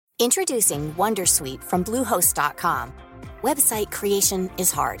Introducing Wondersuite from Bluehost.com. Website creation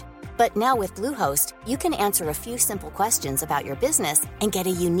is hard, but now with Bluehost, you can answer a few simple questions about your business and get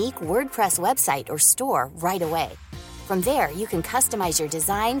a unique WordPress website or store right away. From there, you can customize your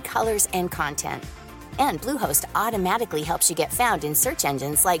design, colors, and content. And Bluehost automatically helps you get found in search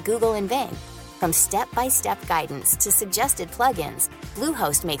engines like Google and Bing. From step-by-step guidance to suggested plugins,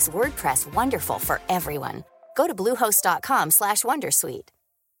 Bluehost makes WordPress wonderful for everyone. Go to bluehost.com/wondersuite.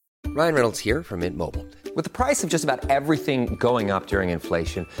 Ryan Reynolds here from Mint Mobile. With the price of just about everything going up during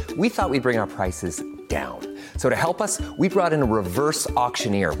inflation, we thought we'd bring our prices down. So to help us, we brought in a reverse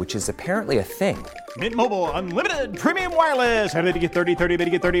auctioneer, which is apparently a thing. Mint Mobile Unlimited Premium Wireless. How to get 30, 30, how to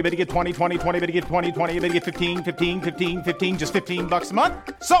get 30, how to get 20, 20, 20, how to get 20, 20, how to get 15, 15, 15, 15, just $15 a month?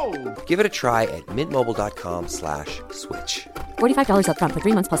 Sold! Give it a try at mintmobile.com/switch. $45 up front for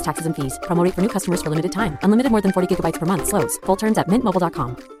 3 months plus taxes and fees. Promo rate for new customers for limited time. Unlimited more than 40 gigabytes per month. Slows full terms at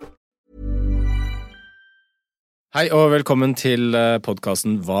mintmobile.com. Hei og velkommen til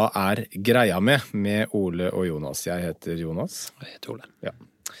podcasten Hva er greia med Ole og Jonas. Jeg heter Jonas. Jeg heter Ole. Ja.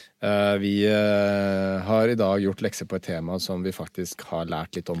 Vi har I dag gjort lekser på et tema som vi faktisk har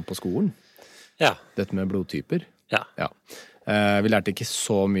lært litt om på skolen. Ja. Dette med blodtyper. Ja. Vi lærte ikke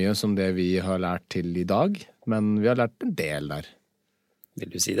så mye som det vi har lært til I dag, men vi har lært en del der.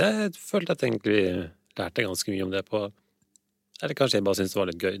 Vil du si det? Jeg følte at egentlig vi lærte ganske mye om det på... Eller kanskje jeg bare synes det var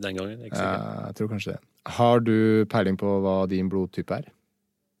litt gøy den gangen. Jeg tror kanskje det. Har du peiling på hva din blodtype er?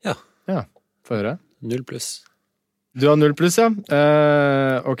 Ja. Ja, få høre. 0+. Du har 0+, ja.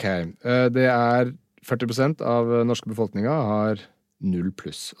 Ok. Det er 40% av norske befolkninga har 0+.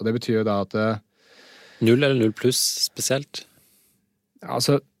 Og det betyr jo da at... 0 eller 0+ spesielt?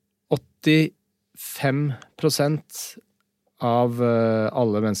 Altså, 85% av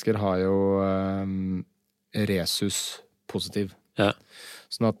alle mennesker har jo resus positiv. Ja.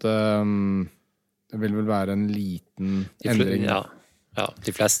 Sånn at det vil vel være en liten endring. Ja,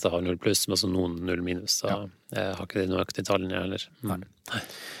 de fleste har 0+, men så noen 0-, så jeg har ikke det nøyaktige tallene heller. Nei.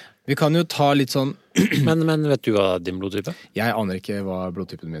 Vi kan jo ta litt sånn... men vet du hva din blodtype? Jeg aner ikke hva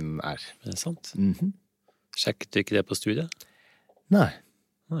blodtypen min er. Er det sant? Mhm. Sjekket du ikke det på studiet? Nei.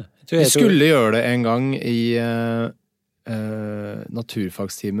 Jeg skulle gjøre det en gang I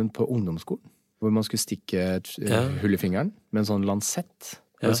naturfagstimen på ungdomsskolen, hvor man skulle stikke et hull I fingeren med en sånn lansett.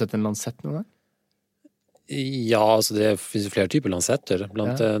 Har du sett en lansett noen gang? Ja, altså det finnes jo flere typer lansetter.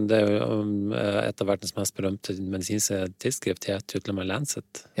 Det er jo et av verdens mest berømte medisinske tidsskrift, det heter jo til og med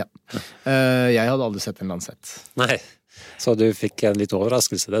Lancet. Ja. Jeg hadde aldri sett en lansett. Nei, så du fikk en liten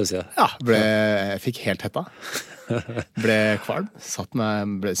overraskelse, det du sier? Ja, jeg fikk helt hetta. Ble kvalm,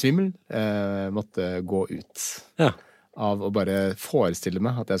 ble svimmel, måtte gå ut. Ja. Av å bare forestille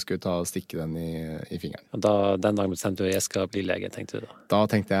meg at jeg skulle ta og stikke den I fingeren. Og den dagen bestemte du at jeg skal bli lege, tenkte du da? Da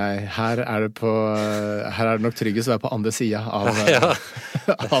tenkte jeg, her er det nok tryggest å være på andre siden av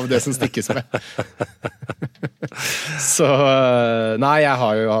det som stikkes med. Så, nei, jeg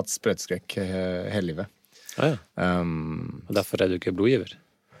har jo hatt sprøyteskrekk hele livet. Og derfor er du ikke blodgiver?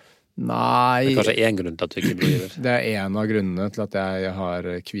 Nei. Det er kanskje en grunn til at du ikke er blodgiver? Det er en av grunnene til at jeg har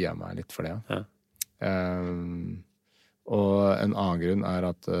kviet meg litt for det, Og en annen grunn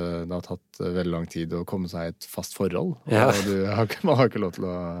at det har tatt veldig lang tid å komme seg I et fast forhold. Og man har ikke lov til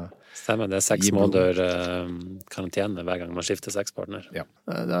å... Stemmer, det 6 måneder karantene hver gang man skifter sexpartner. Ja,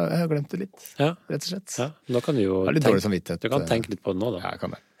 jeg har glemt det litt, rett og slett. Ja, da kan du jo litt dårlig samvittighet. Du kan tenke litt på det nå da. Ja, jeg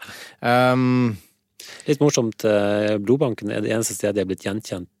kan det. Litt morsomt, blodbanken det eneste stedet jeg har blitt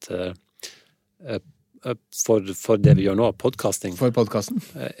gjenkjent for det vi gjør nå, podcasting. For podcasten?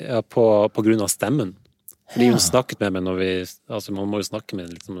 Ja, på grunn av stemmen. De har jo snakket med meg når man må jo snakke med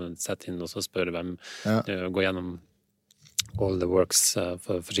liksom, sette inn og så spørre hvem gå gjennom all the works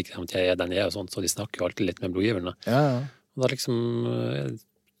for å forsikre om at jeg den jeg og sånt, så de snakker jo alltid litt med blodgiverne. Og da liksom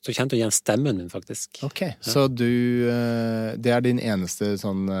så kjente jeg igjen stemmen min faktisk. Ok, så det din eneste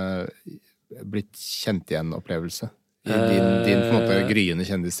sånn blitt kjent igjen opplevelse I din på en måte gryende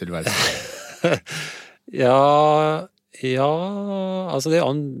kjendistilværelse? Altså det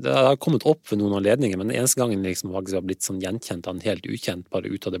har kommet opp ved noen anledninger, men den eneste gangen liksom faktisk har blitt sånn gjenkjent, han helt ukjent, bare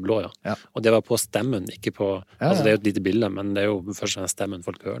ut av det blå, Og det var på stemmen, ikke på, altså det er jo et lite bilde, men det er jo først og fremst stemmen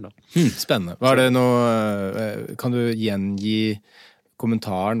folk hører da. Spennende. Var det noe, kan du gjengi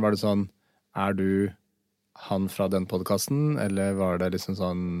kommentaren, var det sånn, du han fra den podcasten, eller var det liksom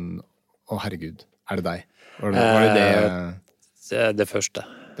sånn, herregud, det deg? Var det det? Det første.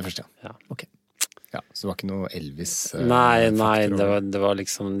 Det første, ja. Ok. Ja, så det var ikke noe Elvis? Nei, det var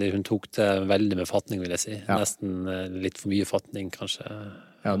liksom, hun tok det veldig med fatning, vil jeg si. Nesten litt for mye fatning, kanskje.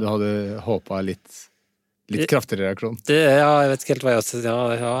 Ja, du hadde håpet litt Litt kraftigere reaksjon. Jeg vet ikke helt hva jeg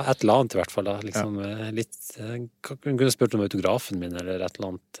har ja, et eller annet i hvert fall da. Liksom, litt, kunne spurt om autografen min eller et eller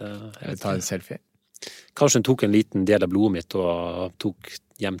annet. Eller ta en selfie. Kanskje hun tok en liten del av blodet mitt og tok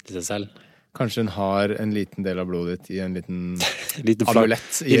hjem til seg selv. Kanskje hun har en liten del av blodet ditt i en liten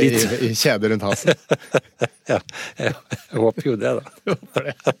amulett i kjede rundt halsen. Ja, jeg håper jo det da.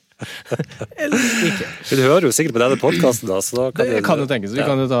 Eller ikke. Du hører jo sikkert på denne podcasten da, så da kan det kan jo tenkes. Vi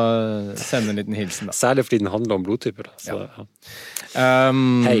kan jo sende en liten hilsen da. Særlig fordi den handler om blodtyper da. Så, ja.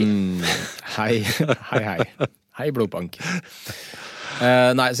 Hei blodbank.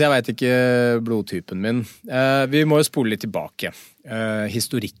 Nei, så jeg vet ikke blodtypen min. Vi må jo spole litt tilbake.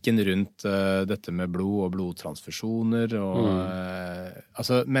 Historikken rundt dette med blod og blodtransfusjoner og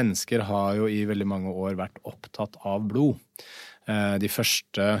altså mennesker har jo i veldig mange år vært opptatt av blod. De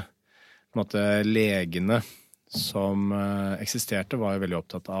første på en måte, legene som eksisterte var jo veldig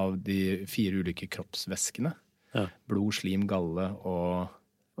opptatt av de 4 ulike kroppsvæskene. Ja. Blod, slim, galle og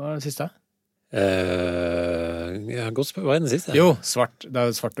hva er det siste? Godt spørsmål. Hva er den siste? Jo, svart. Det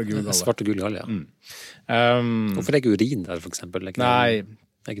er svart og gul galle. Svart og gul galle, ja. Hvorfor er ikke urin der, for eksempel? Nei.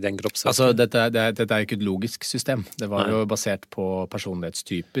 Er ikke den kroppsvæsken? Altså, dette er ikke et logisk system. Det var jo basert på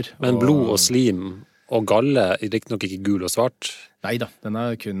personlighetstyper. Men blod og slim og galle er riktig nok ikke gul og svart? Neida, den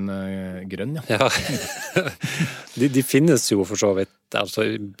er kun grønn, ja. De finnes jo for så vidt,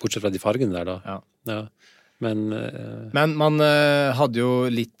 altså, bortsett fra de fargene der da. Ja. Men man hadde jo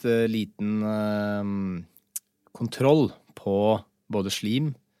litt liten kontroll på både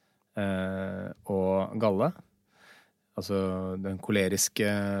slim og galle. Altså den koleriske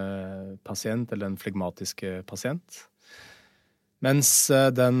pasient eller den flegmatiske pasient. Mens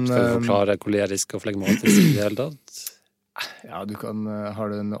den... Skal du forklare kolerisk og flegmatisk i det hele tatt? Ja, har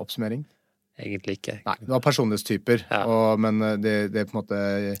du en oppsummering? Egentlig ikke. Nei, det var personlighetstyper, men det på en måte...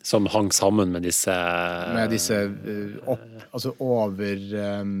 Som hang sammen med disse... Med disse altså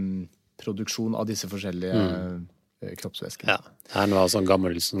overproduksjon av disse forskjellige kroppsvæskene. Ja, her var sånn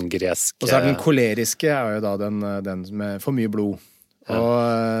gammel, sånn gresk... Og så er den koleriske, er jo da den med for mye blod. Og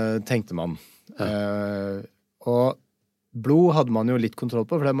tenkte man. Og blod hadde man jo litt kontroll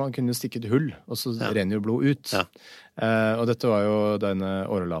på, for man kunne jo stikke et hull, og så renner jo blod ut. Ja. Og dette var jo denne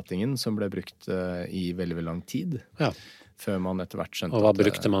årelatingen som ble brukt i veldig, veldig lang tid. Ja. Før man etter hvert skjønte Og hva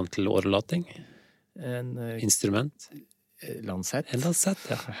brukte man til årelating? Instrument? Lansett. En lansett,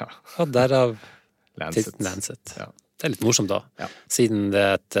 ja. Og derav Lancet. Ja. Det er litt morsomt da. Ja. Siden det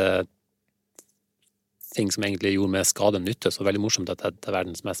er et ting som egentlig gjorde med skade og nytte, så er det veldig morsomt at det er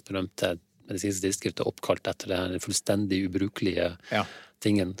verdens mest berømte medisinske tidsskrift er oppkalt etter den fullstendig ubrukelige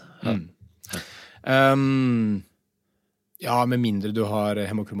tingen. Ja, med mindre du har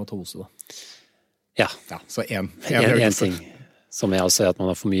hemokromatose da. Ja, så en ting som er altså at man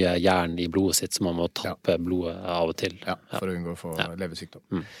har for mye jern i blodet sitt, så man må tappe blodet av og til. Ja, for å unngå å få leversykdom.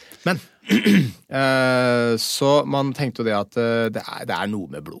 Men, så man tenkte jo det at det er noe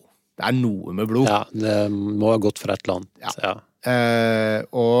med blod. Det er noe med blod. Ja, det må ha gått for et eller annet. Ja.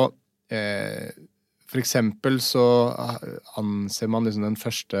 Og for eksempel så anser man liksom den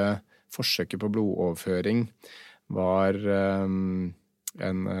første forsøket på blodoverføring var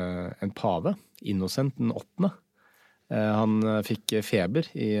en pave, Innocent den 8. Han fikk feber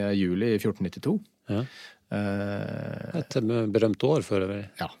i juli i 1492. Ja. Et berømt år for øvrig.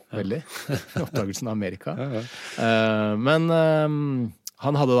 Ja, veldig. Oppdagelsen av Amerika. Men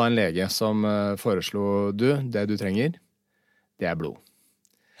han hadde da en lege som foreslo det du trenger, det er blod.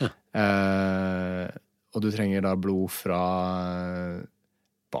 Og du trenger da blod fra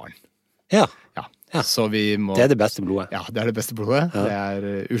barn. Ja. Så vi må... Det er det beste blodet. Ja, det er det beste blodet. Ja. Det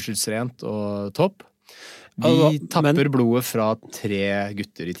er uskyldsrent og topp. Vi tapper blodet fra 3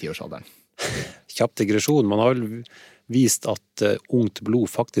 gutter i 10-årsalderen. Kjapp digresjon. Man har vel vist at ungt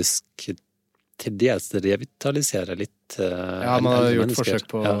blod faktisk til dels revitaliserer litt ja, man har gjort forsøk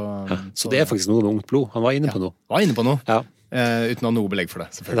på... Så det er faktisk noe med ungt blod. Han var inne på noe. Var inne på noe. Ja. Uten å ha noe belegg for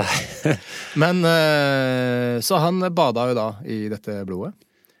det, selvfølgelig. Men så han bada jo da i dette blodet.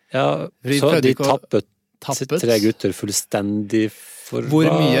 Ja, så de tappet 3 gutter fullstendig for... Hvor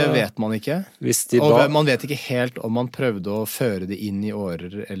mye vet man ikke. Og man vet ikke helt om man prøvde å føre det inn i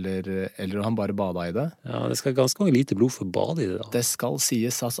årer, eller om han bare bada i det. Ja, det skal ganske mange lite blod for å bade i det da. Det skal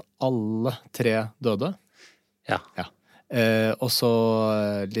sies, altså alle 3 døde. Ja. Og så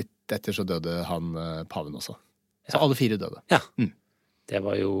litt etter så døde han paven også. Så alle 4 døde. Ja. Det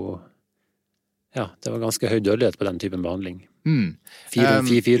var jo... Ja, det var ganske høy dødelighet på den typen behandling.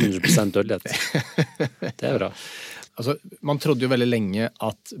 400% dødelighet. Det er bra. Altså, man trodde jo veldig lenge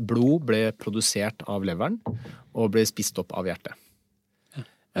at blod ble produsert av leveren og ble spist opp av hjertet.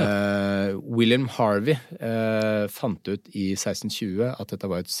 William Harvey fant ut i 1620 at dette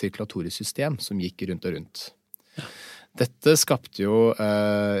var et sirkulatorisk system som gikk rundt og rundt. Dette skapte jo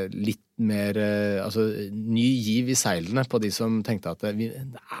litt mer ny giv i seilene på de som tenkte at det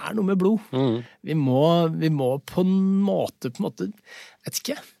er noe med blod. Vi må på en måte, vet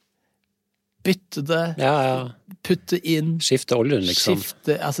ikke, bytte det, putte inn. Skifte oljen, liksom.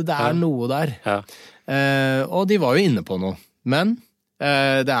 Det er noe der. Og de var jo inne på noe. Men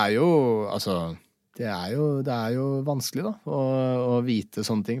det er jo vanskelig da, å vite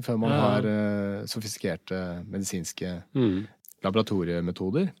sånne ting før man har sofistikerte medisinske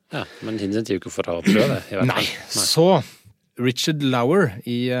laboratoriemetoder. Ja, men hindret jo ikke for å prøve. Nei. Så Richard Lauer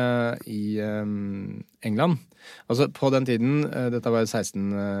i England, altså på den tiden, dette var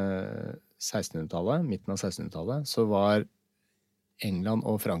 1600-tallet, midten av 1600-tallet, så var England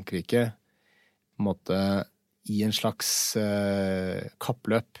og Frankrike på en måte i en slags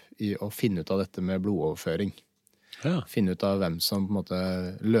kappløp i å finne ut av dette med blodoverføring. Finne ut av hvem som på en måte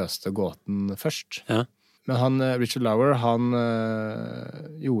løste gåten først. Men Richard Lauer, han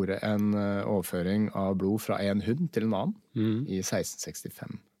gjorde en overføring av blod fra en hund til en annen i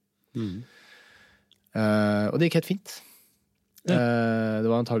 1665. Og det gikk helt fint. Det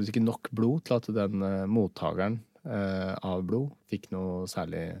var antageligvis ikke nok blod til at den mottageren av blod fikk noe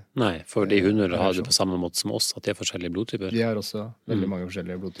særlig. Nei, for de hunder har det på samme måte som oss, at de har forskjellige blodtyper. De har også veldig mange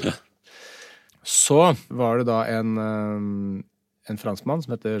forskjellige blodtyper. Så var det da en franskmann som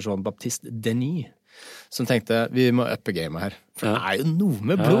heter Jean-Baptiste Denis, som tenkte, vi må uppe gamet her. For det er jo noe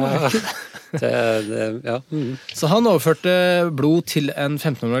med blod, er ikke det? Så han overførte blod til en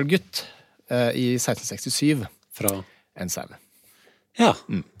 15-årig gutt i 1667 fra en sau. Ja.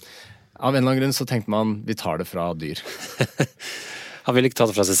 Av en eller annen grunn så tenkte man, vi tar det fra dyr. Han ville ikke ta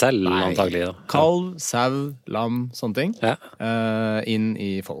det fra seg selv, antagelig. Da. Kalv, sau, lam, sånne ting. Inn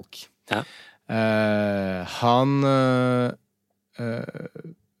i folk.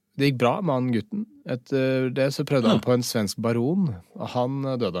 Det gikk bra med han gutten. Etter det så prøvde han på en svensk baron, og han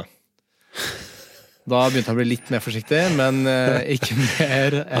døde. Da begynte han å bli litt mer forsiktig, men ikke mer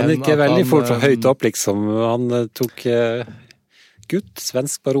enn han gikk veldig fort fra høyt opp, liksom. Han tok gutt,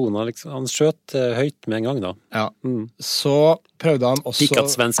 svensk baron. Han skjøt høyt med en gang, da. Ja. Så prøvde han også... Ikke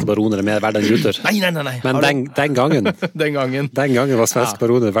at svenske baroner er mer verdt enn gutter. Nei. Men den gangen den gangen var svenske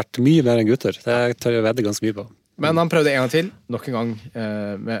baroner verdt mye mer enn gutter. Det tør jeg vedde ganske mye på. Men han prøvde en gang til, nok en gang,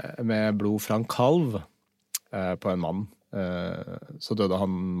 med blod fra en kalv på en mann. Så døde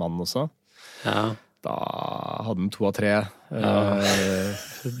han mannen også. Ja. Da hadde han 2 av 3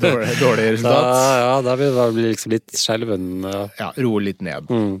 dårlig resultat. Da vil det bli liksom litt skjelven. Ja, roe litt ned.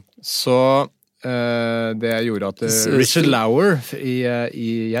 Så det gjorde at Richard Lauer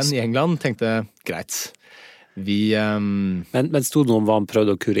igjen i England tenkte, greit, Men stod det noe om hva han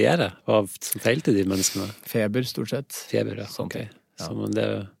prøvde å kurere? Hva som feilte de menneskene? Feber, stort sett. Feber, ja. Ok. Så, men det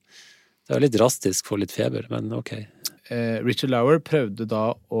var litt drastisk for litt feber, men ok. Richard Lauer prøvde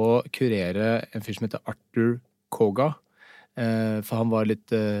da å kurere en fyr som heter Arthur Koga, for han var litt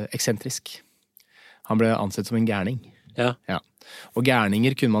eksentrisk. Han ble ansett som en gærning. Ja. Og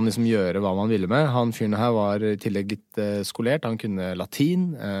gærninger kunne man liksom gjøre hva man ville med. Han fyren her var i tillegg litt skolert. Han kunne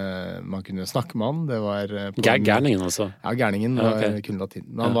latin. Man kunne snakke med han. Det var gærningen altså? Ja, gærningen kunne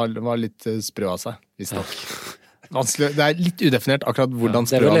latin. Men han var litt sprø av seg, hvis nok. Det er litt udefinert akkurat hvordan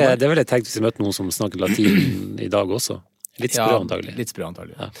sprø han var. Det vil jeg tenkt hvis jeg møtte noen som snakker latin i dag også. Litt sprø antagelig. Litt sprø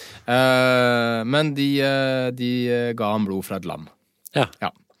antagelig. Ja. Men de ga han blod fra et lam. Ja.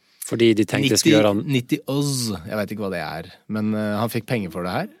 Fordi de tenkte 90 oz, jeg vet ikke hva det er, men han fikk penger for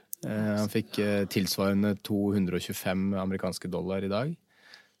det her. Han fikk tilsvarende $225 i dag.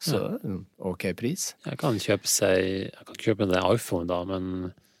 Så ok pris. Jeg kan kjøpe en iPhone da, men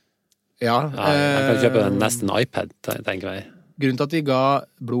jeg kan kjøpe nesten en iPad, tenker jeg. Grunnen til at de ga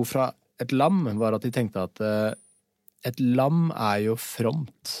blod fra et lam var at de tenkte at et lam er jo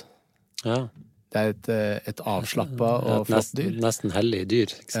fromt. Ja. Det er et avslappet og flott dyr. Nesten hellig dyr,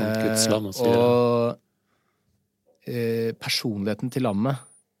 ikke sant? Guds lam og så videre. Og personligheten til lammet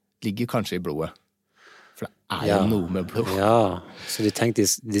ligger kanskje i blodet. For det er jo noe med blod. Ja, så de tenkte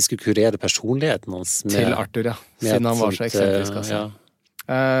de skulle kurere personligheten hans til Arthur, ja. Siden han var så eksentrisk, altså.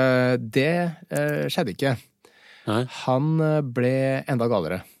 Det skjedde ikke. Nei. Han ble enda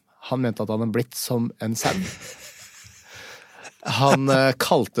galere. Han mente at han hadde blitt som en sau. Han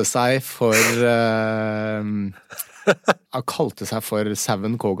kalte seg for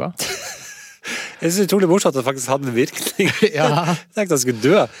sauen Koga. Jeg synes det er utrolig morsomt at det faktisk hadde en virkning. Jeg tenkte han skulle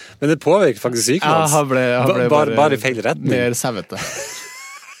dø, men det påvirker faktisk syken hans. Han ble bare i feil retning. Mer sauete.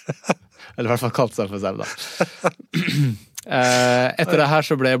 Eller i hvert fall kalte seg for sau, da. Etter det her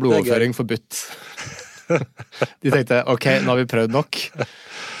så ble blodoverføring forbudt. De tenkte, ok, nå har vi prøvd nok.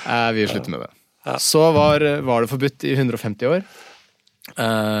 Vi slutter med det. Så var det forbudt i 150 år.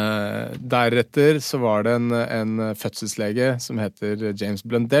 Deretter så var det en fødselslege som heter James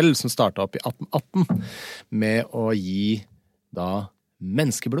Blundell, som startet opp i 1818 med å gi da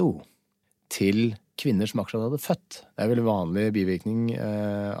menneskeblod til kvinner som akkurat hadde født. Det veldig vanlig bivirkning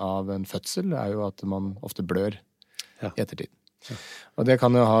av en fødsel, er jo at man ofte blør i ettertid. Og det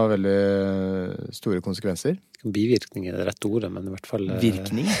kan jo ha veldig store konsekvenser. Bivirkning er det rette ordet, men i hvert fall...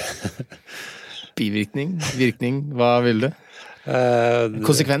 Virkning? Bivirkning? Virkning? Hva vil du?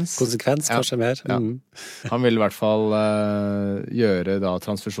 Konsekvens? Konsekvens, kanskje mer. Ja. Han ville i hvert fall gjøre da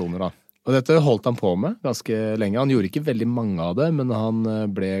transfusjoner da. Og dette holdt han på med ganske lenge. Han gjorde ikke veldig mange av det, men han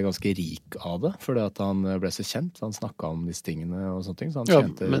ble ganske rik av det, fordi at han ble så kjent. Han snakket om disse tingene og sånne ting, så han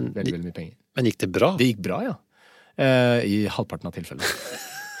tjente veldig mye penger. Men gikk det bra? Det gikk bra, ja. I halvparten av tilfellet.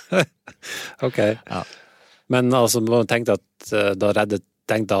 Ok. Ja. Men altså, man tenkte at han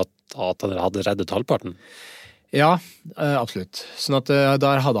hadde reddet halvparten? Ja, absolutt. Sånn at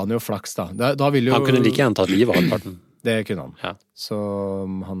der hadde han jo flaks da. Han kunne like gjerne tatt livet av halvparten. Det kunne han. Ja. Så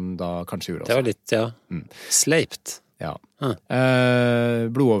han da kanskje gjorde også. Det var litt, sleipt. Ja.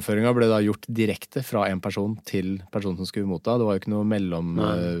 Blodoverføringa ble da gjort direkte fra en person til personen som skulle motta. Det var jo ikke noe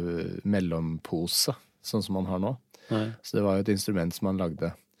mellompose, sånn som man har nå. Nei. Så det var jo et instrument som han lagde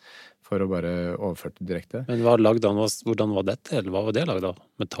for å bare overføre det direkte. Men hva lagde han? Hvordan var dette? Eller hva var det lagd av?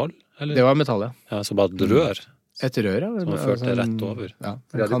 Metall? Eller? Det var metall, ja. Ja, så bare et rør? Et rør, ja. Som førte rett over. Ja,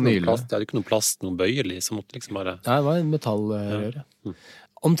 det hadde ikke noe plast, noe bøyelig, så måtte liksom bare... Nei, det var en metallrør, ja.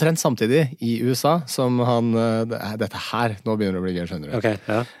 Omtrent samtidig i USA som dette her, nå begynner det å bli gøy, skjønner du. Okay,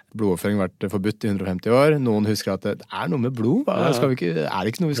 ja. Blodoverføring har vært forbudt i 150 år. Noen husker at det er noe med blod. Er det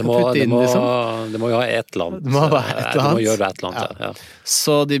ikke noe vi skal putte inn, liksom? Det må jo ha et eller annet. Det må være et eller annet. Det må gjøre et eller annet, ja.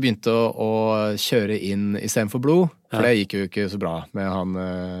 Så de begynte å kjøre inn i stedet for blod, for det gikk jo ikke så bra med han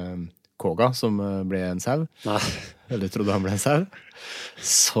Koga, som ble en sau. Eller trodde han ble en sau.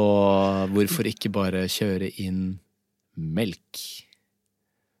 Så hvorfor ikke bare kjøre inn melk?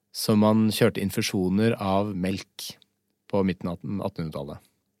 Så man kjørte infusjoner av melk på midten av 1800-tallet.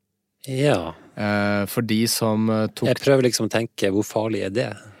 Ja. For de som tok... Jeg prøver liksom å tenke, hvor farlig er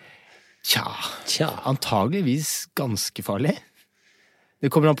det? Tja, antageligvis ganske farlig. Det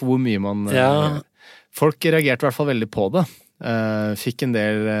kommer an på hvor mye man... Ja. Folk reagerte i hvert fall veldig på det. Fikk en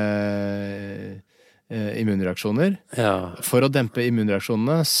del immunreaksjoner. Ja. For å dempe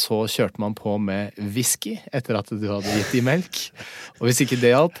immunreaksjonene så kjørte man på med whisky etter at du hadde gitt i melk. Og hvis ikke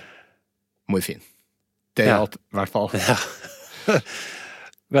det hjalp, morfin. Det hjalp i hvert fall. Ja.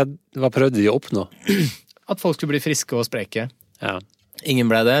 Hva prøvde de å oppnå? At folk skulle bli friske og spreke. Ja.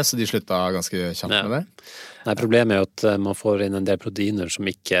 Ingen ble det, så de slutta ganske kjapt med det. Nei, problemet er jo at man får inn en del proteiner som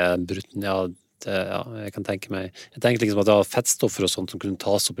ikke er brutt. Jeg kan tenke meg. Jeg tenker liksom at det var fettstoffer og sånt som kunne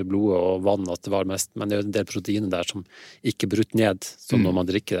tas opp i blodet og vann, at det var mest, men det er jo en del proteiner der som ikke brutt ned, som når man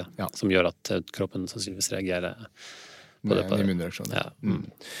drikker det, som gjør at kroppen sannsynligvis reagerer på det. Med en immunreaksjon. Ja.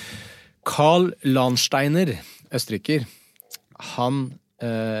 Karl Landsteiner, østerriker, han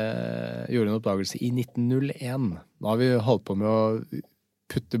gjorde en oppdagelse i 1901. Nå har vi holdt på med å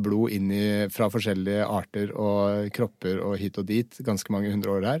putte blod inn fra forskjellige arter og kropper og hit og dit, ganske mange 100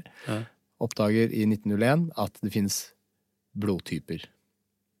 år her. Ja. Oppdager i 1901 at det finnes blodtyper.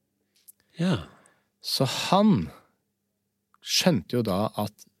 Ja. Så han skjønte jo da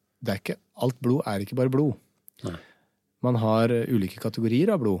at alt blod er ikke bare blod. Nei. Man har ulike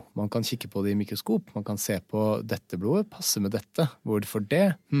kategorier av blod. Man kan kikke på det i mikroskop. Man kan se på dette blodet, passe med dette. Hvorfor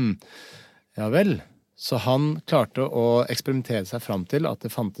det? Ja vel. Så han klarte å eksperimentere seg fram til at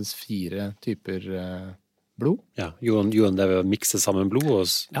det fantes 4 typer blod. Ja, gjorde det ved å mikse sammen blod?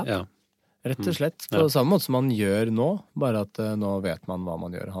 Ja. Rett og slett, på samme måte som man gjør nå, bare at nå vet man hva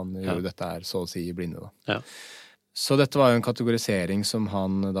man gjør. Han gjorde dette her så å si i blinde da. Ja. Så dette var jo en kategorisering som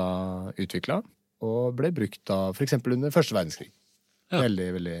han da utviklet, og ble brukt da for eksempel under Første verdenskrig. Ja.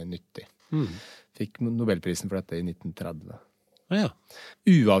 Veldig, veldig nyttig. Fikk Nobelprisen for dette i 1930. Ja.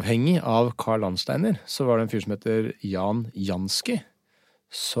 Uavhengig av Karl Landsteiner, så var det en fyr som heter Jan Jansky,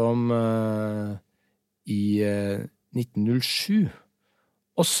 som i 1907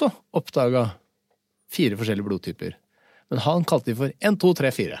 også oppdaget 4 forskjellige blodtyper. Men han kalte de for 1, 2, 3,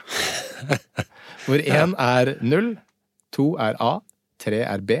 4. Hvor 1 er 0, 2 er A, 3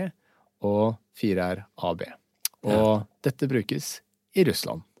 er B, og 4 er AB. Og dette brukes i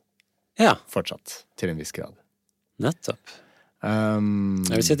Russland. Ja. Fortsatt, til en viss grad. Nettopp.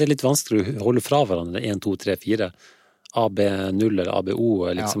 Jeg vil si at det er litt vanskelig å holde fra hverandre 1, 2, 3, 4. AB0 eller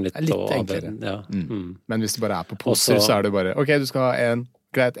ABO liksom litt enklere. Men hvis det bare på poser, så det bare, ok, du skal ha 1,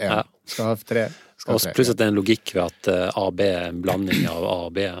 greit, 1, skal ha 3, skal ha 3. Pluss at det en logikk ved at AB en blanding av A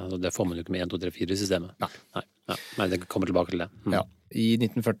og B, og det får man jo ikke med 1, 2, 3, 4-systemet. Nei. Men det kommer tilbake til det. Ja. I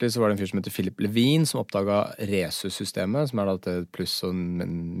 1940 så var det en fyr som heter Philip Levine som oppdaget Resus-systemet, som da det pluss- og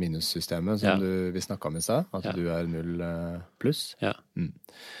minus-systemet som vi snakket om I sted, at du 0 pluss. Ja.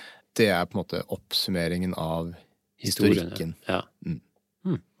 Det på en måte oppsummeringen av historikken. Ja.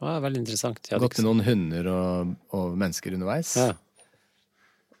 Det var veldig interessant. Gått til noen hunder og mennesker underveis. Ja.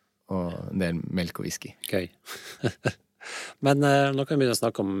 Og en del melk og whisky. Gøy. Men nå kan vi begynne å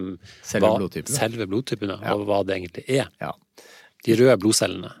snakke om selve blodtypene og hva det egentlig Ja. De røde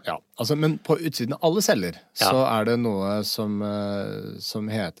blodcellene. Ja, altså, men på utsiden av alle celler så det noe som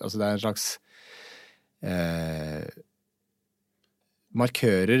heter, altså det en slags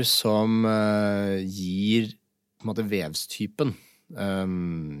markører som gir på en måte vevstypen.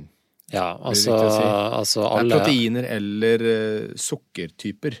 Altså alle proteiner eller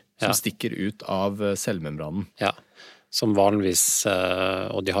sukkertyper som stikker ut av cellmembranen. Ja, som vanligvis,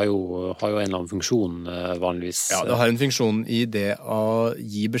 og de har jo en eller annen funksjon vanligvis. Ja, det har en funksjon I det å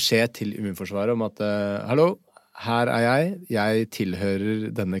gi beskjed til immunforsvaret om at hallo, her jeg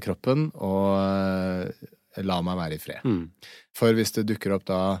tilhører denne kroppen, og la meg være I fred. For hvis det dukker opp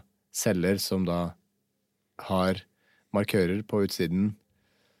da celler som da har markører på utsiden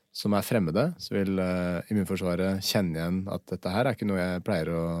som fremmede, så vil immunforsvaret kjenne igjen at dette her ikke noe jeg pleier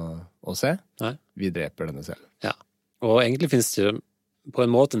å se. Nei. Vi dreper denne cellen. Ja. Og egentlig finnes det på en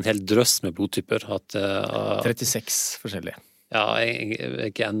måte en hel drøss med blodtyper. 36 forskjellige. Ja,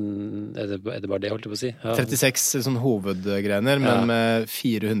 ikke det bare det jeg holdt på å si? Ja. 36 sånn hovedgrener, men med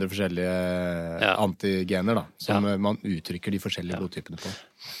 400 forskjellige antigener da, som man uttrykker de forskjellige blodtypene på.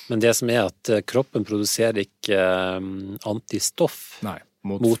 Men det som at kroppen produserer ikke antistoff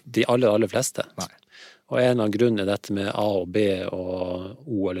mot de aller fleste. Nei. Og en av grunnen dette med A og B og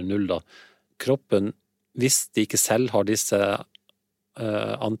O eller 0 da. Kroppen, hvis de ikke selv har disse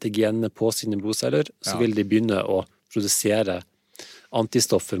antigenene på sine blodceller, så vil de begynne å produsere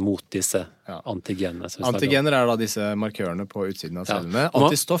antistoffer mot disse antigenene. Antigener da disse markørene på utsiden av cellene.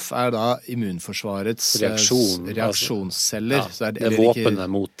 Antistoff da immunforsvarets reaksjonsceller. Ja, det våpenet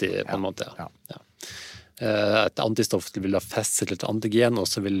mot de, på en måte. Ja. Et antistoff vil feste til et antigen, og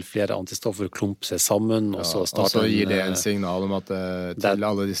så vil flere antistoffer klumpe seg sammen, og så starter og så gir det en signal om at til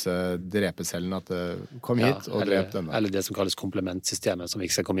alle disse drepecellene at kom hit og drep denne. Eller det som kalles komplementsystemet, som vi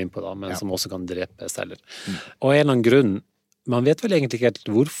ikke skal komme inn på da, men som også kan drepe celler. Og en eller annen grunn, man vet vel egentlig ikke helt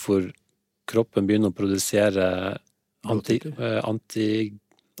hvorfor kroppen begynner å produsere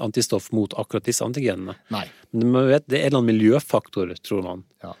antistoff mot akkurat disse antigenene. Nei. Men man vet, det en eller annen miljøfaktor, tror man.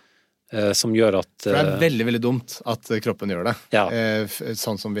 Ja. Som gjør at... For det veldig, veldig dumt at kroppen gjør det. Ja.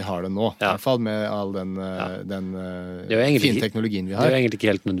 Sånn som vi har det nå. I hvert fall med all den fine teknologien vi har. Det egentlig ikke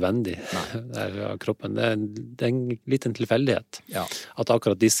helt nødvendig. Kroppen. Det en liten tilfeldighet. Ja. At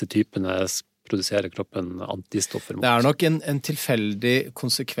akkurat disse typene produserer kroppen antistoffer mot. Det nok en tilfeldig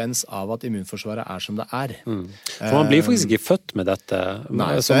konsekvens av at immunforsvaret som det For man blir faktisk ikke født med dette.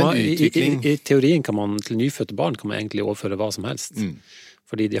 Nei, så en utvikling. I teorien kan man, til nyfødte barn, kan man egentlig overføre hva som helst.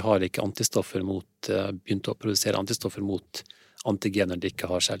 Fordi de har ikke antistoffer begynt å produsere antistoffer mot antigener de ikke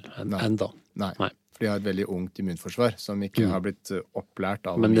har selv enda. Nei. For de har et veldig ungt immunforsvar som ikke har blitt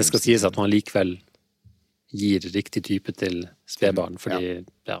opplært av... Men det skal sies at man likevel gir riktig type til spedbarn, fordi,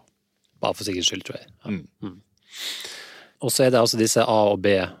 bare for sikkerhets skyld, tror jeg. Og så det altså disse A og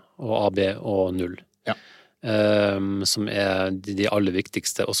B, og AB og 0, som de aller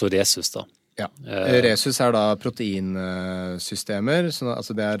viktigste, og så Resus da. Ja. Resus da proteinsystemer,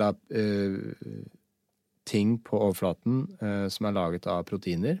 altså det da ting på overflaten som laget av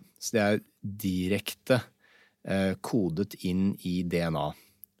proteiner, så det direkte kodet inn I DNA.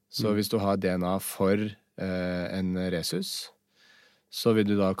 Så hvis du har DNA for en resus, så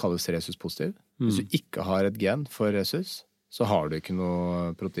vil du da kalles resus positiv. Hvis du ikke har et gen for resus, så har du ikke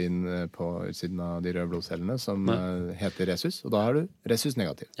noe protein på utsiden av de røde blodcellene som heter resus, og da har du resus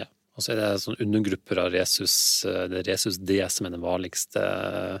negativ. Ja. Og så det sånn undergrupper av resus, det resus D som den vanligste,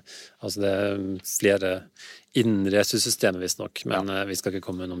 altså det flere innen resussystemet visst nok, men vi skal ikke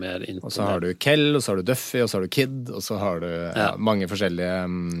komme noe mer inn på det. Og så har du Kell, og så har du Duffy, og så har du Kid, og så har du mange forskjellige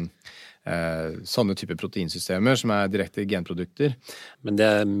sånne typer proteinsystemer som direkte genprodukter. Men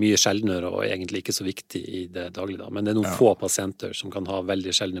det mye sjeldnere og egentlig ikke så viktig I det daglige da. Men det noen få pasienter som kan ha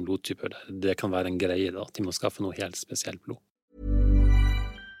veldig sjeldne blodtyper. Det kan være en greie da, at de må skaffe noe helt spesielt blod.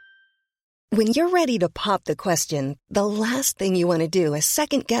 When you're ready to pop the question, the last thing you want to do is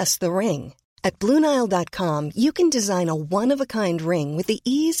second-guess the ring. At BlueNile.com, you can design a one-of-a-kind ring with the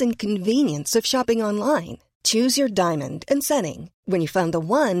ease and convenience of shopping online. Choose your diamond and setting. When you find the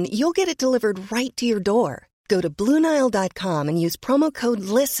one, you'll get it delivered right to your door. Go to BlueNile.com and use promo code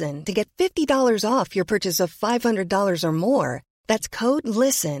LISTEN to get $50 off your purchase of $500 or more. That's code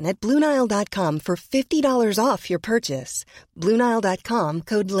LISTEN at BlueNile.com for $50 off your purchase. BlueNile.com,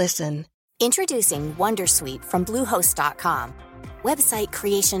 code LISTEN. Introducing Wondersuite from Bluehost.com. Website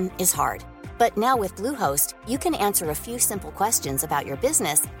creation is hard, but now with Bluehost, you can answer a few simple questions about your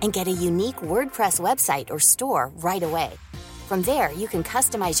business and get a unique WordPress website or store right away. From there, you can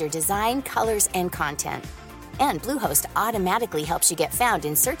customize your design, colors, and content. And Bluehost automatically helps you get found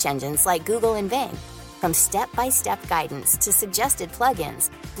in search engines like Google and Bing. From step-by-step guidance to suggested plugins,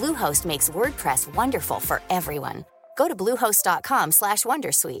 Bluehost makes WordPress wonderful for everyone. Go to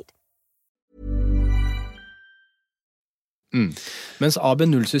bluehost.com/wondersuite. Mens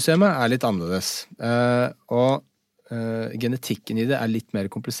AB0-systemet litt annerledes. Og genetikken I det litt mer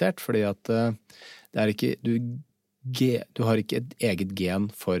komplisert, fordi at det ikke, du har ikke et eget gen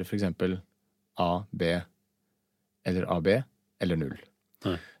for eksempel A, B, eller AB, eller 0.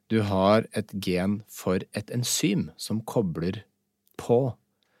 Nei. Du har et gen for et enzym som kobler på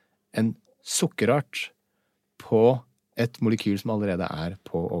en sukkerart på et molekyl som allerede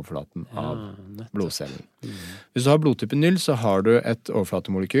på overflaten av blodcellen. Hvis du har blodtype 0, så har du et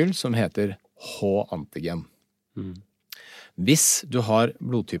overflatemolekyl som heter H-antigen. Hvis du har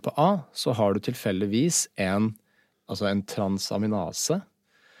blodtype A, så har du tilfeldigvis en transaminase,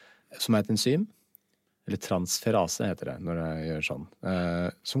 som et enzym, eller transferase heter det når det gjør sånn,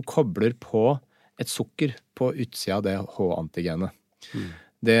 som kobler på et sukker på utsida av det H-antigenet.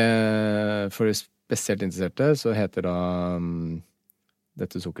 Det, for de spesielt interesserte, så heter da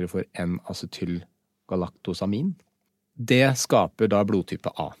dette sukkeret for N-acetylgalaktosamin. Det skaper da blodtype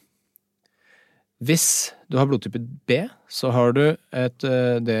A. Hvis du har blodtype B, så har du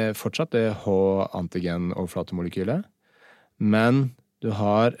fortsatt det H-antigen-overflatemolekylet, men du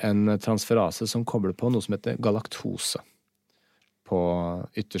har en transferase som kobler på noe som heter galaktose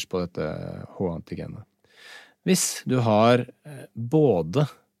ytterst på dette H-antigenet. Hvis du har både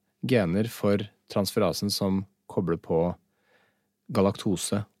gener for transferasen som kobler på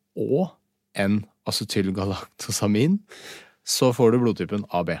galaktose og N-acetylgalaktosamin, så får du blodtypen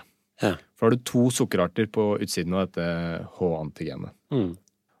AB. Ja. For har du 2 sukkerarter på utsiden av dette H-antigenet.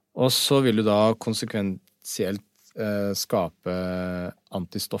 Og så vil du da konsekvensielt skape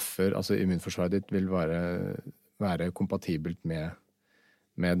antistoffer, altså immunforsvaret ditt vil være kompatibelt med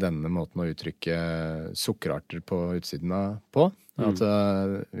denne måten å uttrykke sukkerarter på utsiden av på. At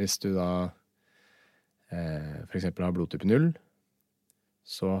hvis du da for eksempel har blodtype 0,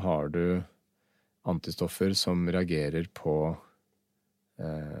 så har du antistoffer som reagerer på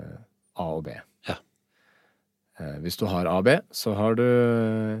A og B. Ja. Hvis du har AB, så har du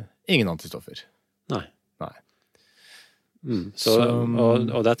ingen antistoffer. Nei.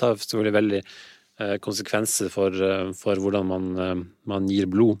 Og dette har selvfølgelig veldig konsekvenser for hvordan man gir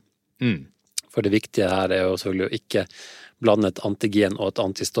blod. For det viktige her jo selvfølgelig å ikke blande et antigen og et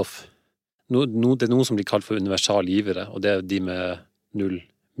antistoff. Det noe som blir kalt for universalgivere, og det de med 0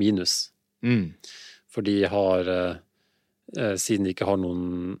 minus. For de har, siden de ikke har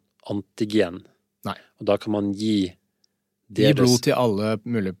noen antigen, Nei. Og da kan man gi Gi blod til alle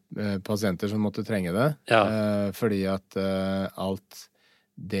mulige pasienter som måtte trenge det, fordi at alt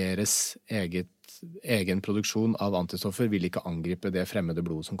deres egen produksjon av antistoffer vil ikke angripe det fremmede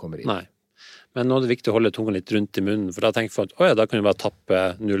blodet som kommer inn. Nei. Men nå det viktig å holde tunga litt rundt i munnen, for da tenker folk da kan du bare tappe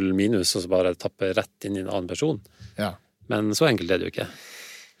 0 minus, og så bare tappe rett inn i en annen person. Ja. Men så enkelt det jo ikke.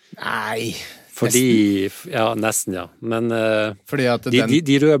 Nei, fordi, nesten. Ja. Men fordi at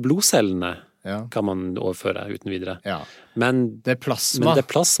de røde blodcellene kan man overføre uten videre. Ja. Men det plasma.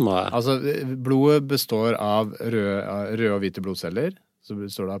 Altså, blodet består av røde og hvite blodceller, så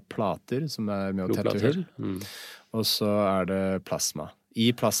består det av plater som med å tette hull, og så det plasma.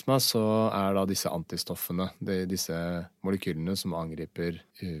 I plasma så da disse antistoffene, disse molekylene som angriper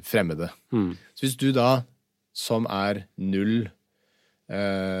fremmede. Så hvis du da, som 0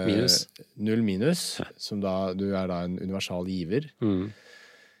 minus, som da du da en universal giver,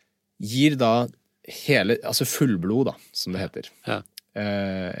 gir da altså fullblod da, som det heter. Ja.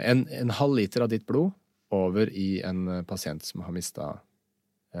 En halv liter av ditt blod over i en pasient som har mistet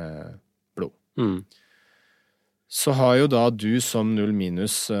blod. Så har jo da du som 0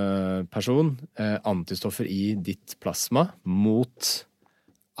 minus person antistoffer i ditt plasma mot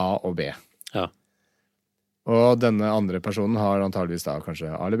A og B. Ja. Og denne andre personen har antageligvis da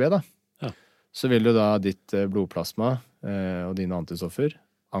kanskje A eller B da. Ja. Så vil jo da ditt blodplasma og dine antistoffer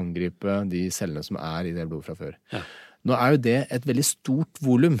angripe de cellene som i det blodet fra før. Ja. Nå jo det et veldig stort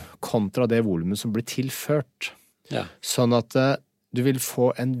volum kontra det volumet som blir tilført. Ja. Sånn at du vil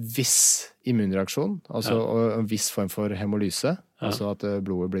få en viss immunreaksjon, altså en viss form for hemolyse, altså at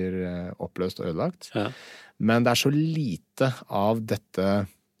blodet blir oppløst og ødelagt. Ja. Men det så lite av dette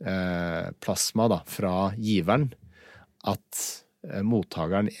plasma da, fra giveren at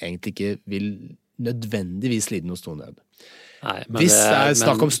mottageren egentlig ikke vil nødvendigvis lide noe stor nød. Nei, hvis det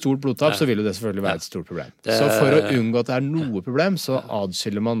snakk om stort blodtap, så vil jo det selvfølgelig være et stort problem. Så for å unngå at det noe problem, så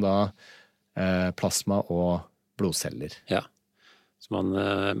adskiller man da plasma og blodceller. Ja, så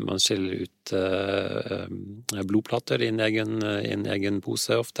man skiller ut blodplater i en egen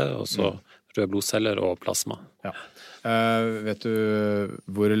pose ofte, og så røde blodceller og plasma. Ja. Vet du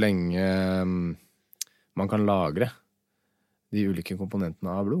hvor lenge man kan lagre de ulike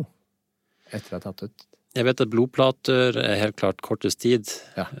komponentene av blod etter å ha tatt ut? Jeg vet at blodplater helt klart kortest tid,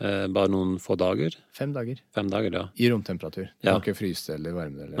 bare noen få dager. 5 dager. 5 dager, ja. I romtemperatur. Det kan ikke fryse eller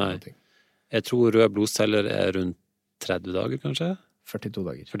varme eller noe. Jeg tror røde blodceller rundt 30 dager, kanskje? 42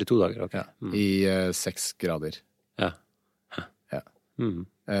 dager. 42 dager, ok. Ja. I 6 grader. Ja. Ja.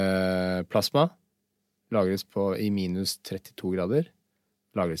 Plasma lagres i minus 32 grader,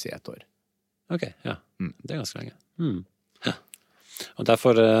 lagres i 1 år. Ok, ja. Det ganske lenge. Ja. Og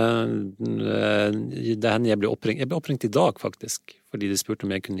derfor det hender jeg ble oppringt i dag faktisk, fordi de spurte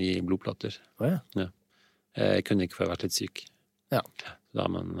om jeg kunne gi blodplater. Ja. Jeg kunne ikke for jeg vært litt syk. Ja. Da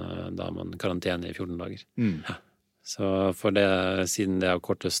har man karantene i 14 dager. Ja. Så for det, siden det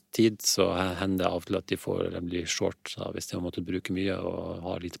kortest tid, så hender det av til at de blir short. Da, hvis de har måttet bruke mye og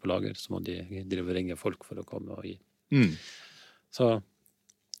har lite på lager, så må de drive og ringe folk for å komme og gi. Så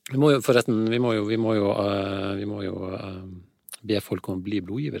vi må jo be folk om å bli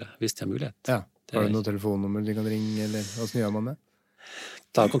blodgivere, hvis de har mulighet. Ja. Har du noe telefonnummer de kan ringe, eller hvordan gjør man det?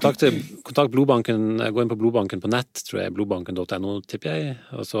 Kontakt blodbanken, gå inn på blodbanken på nett, tror jeg, blodbanken.no, tipper jeg,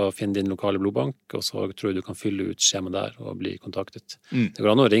 og så finn din lokale blodbank, og så tror jeg du kan fylle ut skjema der og bli kontaktet. Det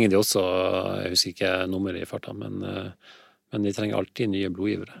går an å ringe de også, jeg husker ikke nummeret i farta, men de trenger alltid nye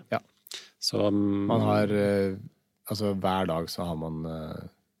blodgivere. Ja. Så man har, altså hver dag så har man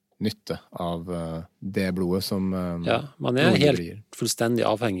nytte av det blodet som man helt fullstendig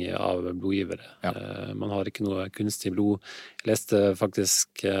avhengig av blodgivere. Ja. Man har ikke noe kunstig blod. Jeg leste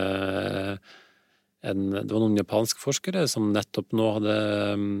faktisk det var noen japanske forskere som nettopp nå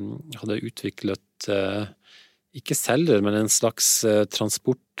hadde utviklet ikke celler, men en slags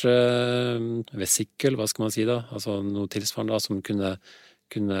transportvesikkel, hva skal man si da? Altså noe tilsvarende da, som kunne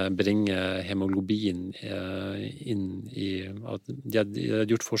bringe hemoglobin inn i... De hadde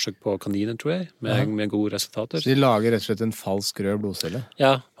gjort forsøk på kaniner, tror jeg, med gode resultater. Så de lager rett og slett en falsk rød blodcelle?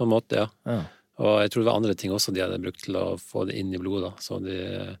 Ja, på en måte, ja. Og jeg tror det var andre ting også de hadde brukt til å få det inn i blodet, da. Så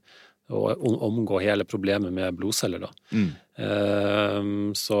å omgå hele problemet med blodceller, da.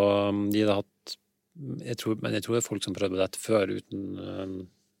 Så de hadde hatt... Jeg tror det er folk som prøvde dette før uten...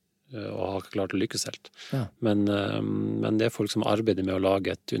 og har ikke klart å lykkes helt. Ja. Men det er folk som arbeider med å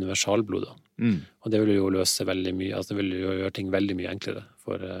lage et universalblod. Og det vil jo løse veldig mye, altså det vil jo gjøre ting veldig mye enklere,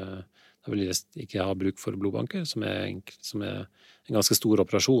 for da vil de ikke ha bruk for blodbanker, som er en ganske stor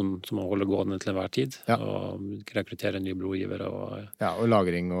operasjon som må holde gående til enhver tid, og rekruttere nye blodgivere, og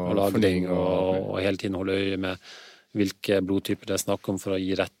lagring, og hele tiden holde øye med hvilke blodtyper det er snakk om for å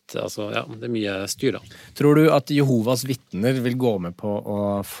gi rett. Altså, ja, det er mye styr da. Tror du at Jehovas vitner vil gå med på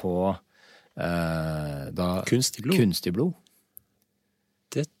å få kunstig blod?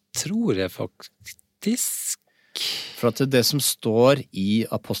 Det tror jeg faktisk. For at det som står i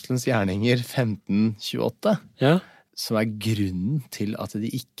Apostelens gjerninger 15:28, som er grunnen til at de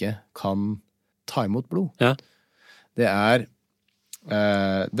ikke kan ta imot blod, det er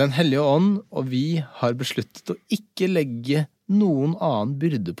Den hellige ånd og vi har besluttet å ikke legge noen annen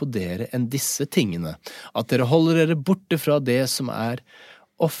byrde på dere enn disse tingene, at dere holder dere borte fra det som er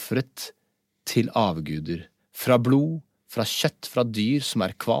offret til avguder, fra blod, fra kjøtt, fra dyr som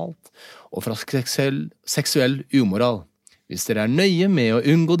er kvalt, og fra seksuell umoral. Hvis dere er nøye med å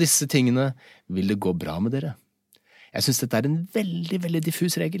unngå disse tingene, vil det gå bra med dere. Jeg synes dette er en veldig, veldig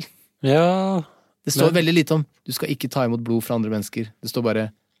diffus regel. Ja. Det står veldig lite om, du skal ikke ta imot blod fra andre mennesker. Det står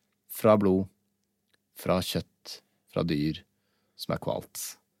bare fra blod, fra kjøtt, fra dyr som er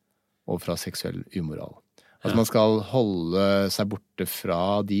kvalt, og fra seksuell umoral. Altså man skal holde seg borte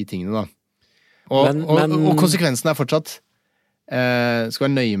fra de tingene da. Og konsekvensen er fortsatt, skal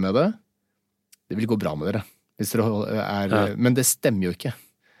være nøye med det. Det vil gå bra med dere. Hvis dere men det stemmer jo ikke.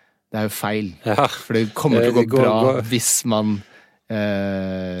 Det er jo feil. Ja. For det kommer til å gå bra hvis man...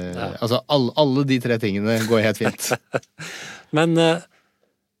 altså alle de tre tingene går helt fint. Men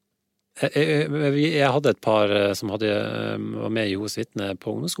Jeg hadde et par som var med i Jehovas vitner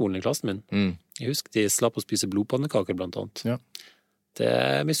på ungdomsskolen i klassen min. Jeg husker de slapp å spise blodpannekaker blant annet. Ja. Det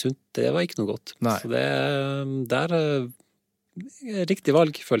misunt, det var ikke noe godt. Nei. Så der riktig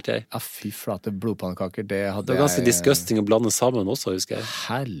valg, følte jeg. Ja, fy flate, blodpannekaker, det hadde Det var ganske disgusting å blande sammen også, husker jeg.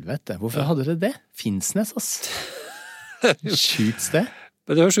 Helvete, hvorfor hadde dere det? Finnsnes, ass. Sjukt sted.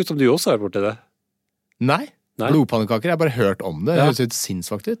 Men det høres ut som du også har vært borti det. Nei, blodpannekaker, jeg har bare hørt om det. Det høres ut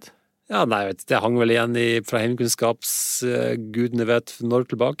sinnsvakt ut. Ja, nei, vet, det hang vel igjen fra heimkunnskapsgudene vet når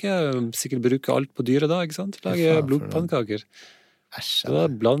tilbake. Sikkert bruke alt på dyret da, ikke sant? Lage blodpannekaker. Æsj. Det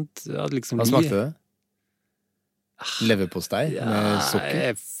var blant, liksom... Hva smakte det? Leverpostei med sukker?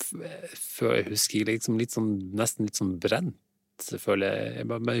 Jeg husker liksom nesten litt sånn brent, føler jeg.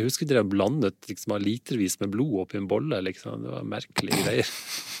 Jeg husker dere blandet liksom litervis med blod oppi en bolle, liksom. Det var merkelige greier.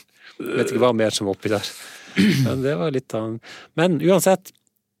 Jeg vet ikke hva mer som var oppi der. Men det var litt av... Men uansett,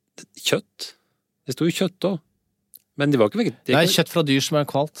 kjøtt. Det stod jo kjøtt også. Men det var ikke... Nei, kjøtt fra dyr som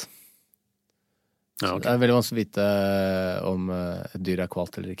kvalt. Ja, okay. Det veldig vanskelig å vite om et dyr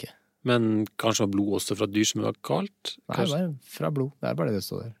kvalt eller ikke. Men kanskje var blod også fra dyr som var kvalt? Nei, bare fra blod. Det bare det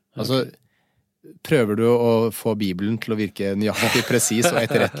står der. Altså, prøver du å få Bibelen til å virke nøyaktig, presis og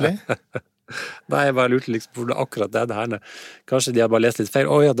etterrettelig? Nei, jeg bare lurte liksom på akkurat det her. Kanskje de har bare lest litt feil.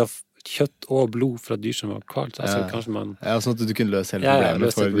 Åja, det var kjøtt og blod fra dyr som var kvalt. Altså, kanskje man... Ja, sånn at du kunne løse hele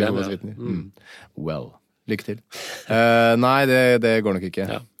problemet for Jehovas vitner. Well, lykke til. Nei, det går nok ikke.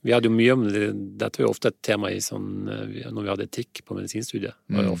 Ja. Vi hadde jo mye om det. Dette var jo ofte et tema i sånn, når vi hadde etikk på medisinstudiet.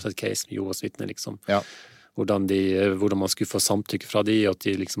 Det var jo ofte et case med Jehovas vitner, liksom. Ja. Hvordan man skulle få samtykke fra de, og at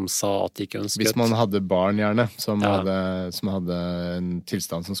de liksom sa at de ikke ønsket. Hvis man hadde barn gjerne, som hadde en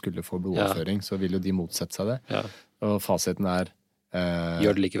tilstand som skulle få blodoverføring, så ville jo de motsette seg det. Ja. Og fasiten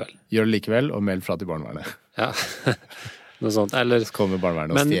gjør det likevel. Gjør det likevel, og meld fra til barnevernet. Ja, noe sånt. Eller, så kommer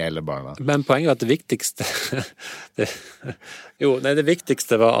barnevernet og stjeler barna. Men poenget var at det viktigste det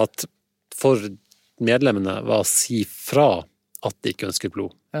viktigste var at for medlemmene var å si fra at de ikke ønsket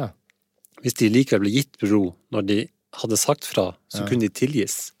blod. Ja. Hvis de likevel ble gitt blod når de hadde sagt fra, så kunne de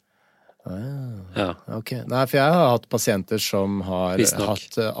tilgis. Ja. Ok. Nei, for jeg har hatt pasienter som har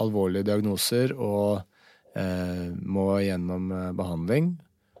hatt alvorlige diagnoser og må gjennom behandling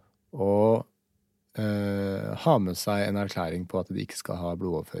og ha med seg en erklæring på at de ikke skal ha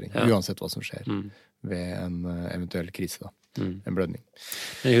blodoverføring, uansett hva som skjer ved en eventuell krise da. En blødning.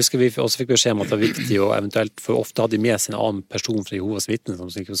 Jeg husker vi også fikk beskjed om at det var viktig og eventuelt, for ofte hadde de med sin annen person fra Jehovas vitner som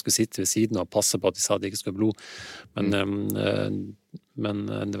ikke skulle sitte ved siden og passe på at de sa at de ikke skulle ha blod. Men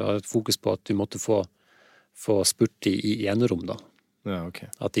det var et fokus på at du måtte få spurt i enerom da. Ja, ok.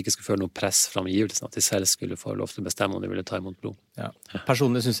 At de ikke skulle føle noe press fra omgivelsen, at de selv skulle få lov til å bestemme om de ville ta imot blod. Ja.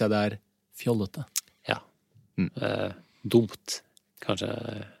 Personlig synes jeg det er fjollete. Ja. Dumt, kanskje,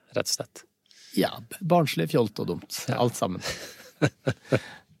 rett og slett. Ja, barnslig, fjolt og dumt. Alt sammen.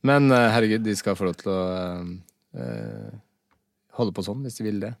 Men herregud, de skal få lov til å holde på sånn, hvis de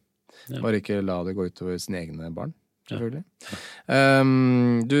vil det. Bare ikke la det gå utover sine egne barn, selvfølgelig.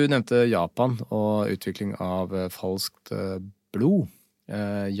 Du nevnte Japan og utvikling av falskt blod.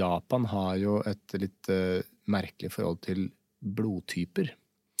 Japan har jo et litt merkelig forhold til blodtyper.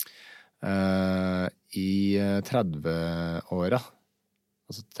 I 30-åra,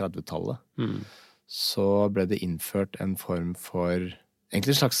 altså 30-tallet, så ble det innført en form for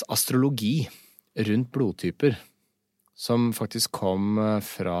egentlig en slags astrologi rundt blodtyper, som faktisk kom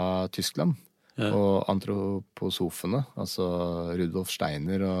fra Tyskland, og antroposofene, altså Rudolf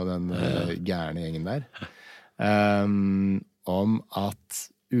Steiner og den gærne gjengen der, om at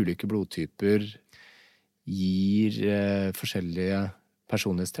ulike blodtyper gir forskjellige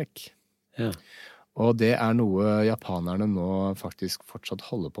personlighetstrekk. Ja. Og det er noe japanerne nå faktisk fortsatt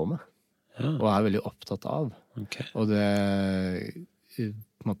holder på med, og er veldig opptatt av. Okay. Og det på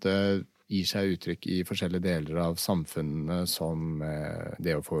en måte gir seg uttrykk i forskjellige deler av samfunnet, som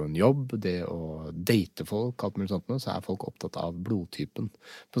det å få en jobb, det å date folk, alt mulig sånt, så er folk opptatt av blodtypen.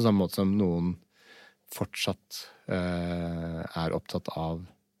 På samme måte som noen fortsatt er opptatt av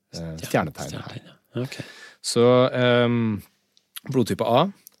stjernetegn her. Okay. Så blodtype A,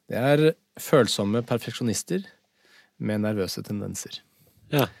 det er følsomme perfeksjonister med nervøse tendenser.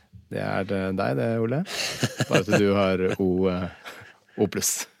 Ja. Det er deg det, Ole. Bare at du har O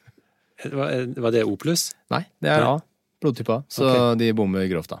pluss. Var det O pluss? Nei, det er A. Blodtype A. Så de bommer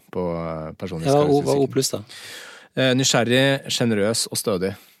grovt da, på personlig karakteristikk. Hva er O pluss da? Nysgjerrig, generøs og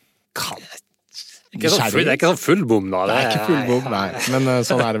stødig. Det er ikke sånn full bom da. Det er ikke full bom, nei. Men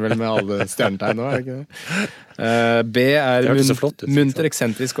sånn er det vel med alle stjernetegn nå, er det ikke det? B er munter,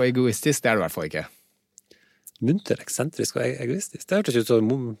 eksentrisk og egoistisk. Det er det i hvert fall ikke. munter, eksentrisk og egoistisk. Det hørtes ut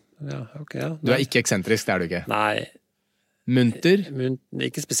som... Ja, ok, ja. Du er ikke eksentrisk, det er du ikke. Nei. Munter?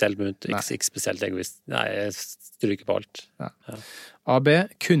 Ikke spesielt munter, ikke spesielt egoist. Nei, jeg stryker på alt. Ja. A, B,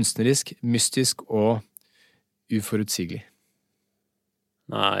 kunstnerisk, mystisk og uforutsigelig.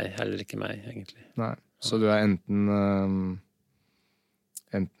 Nei, heller ikke meg, egentlig. Nei, så du er enten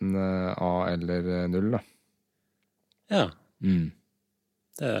A eller 0, da. Ja.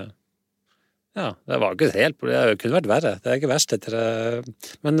 Det var ikke helt, det kunne vært verre. Det er ikke verst etter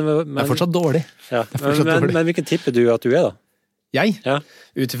men, det er fortsatt dårlig. Ja, men hvilken tipper du at du er, da? Jeg? Ja.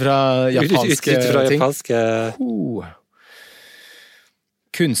 Utifra japanske ting.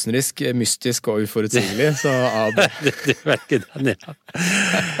 Kunstnerisk, mystisk og uforutsigelig, så A, B. Du velger den, ja.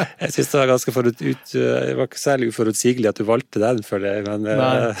 Jeg synes det var ganske det var ikke særlig uforutsigelig at du valgte den, føler jeg, men...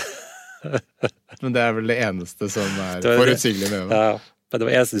 Men det er vel det eneste som er forutsigelig med meg. Ja, men det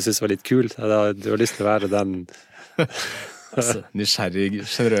var eneste du synes var litt kul. Du har lyst til å være den... Altså, nysgjerrig,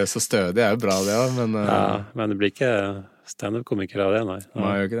 generøs og stødig er jo bra det, ja, men... Ja, men det blir ikke stand-up-komiker av det, nei.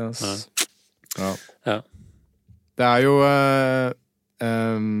 Nei, jo ikke det, altså. Ja. Det er jo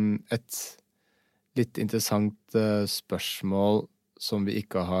et litt interessant spørsmål som vi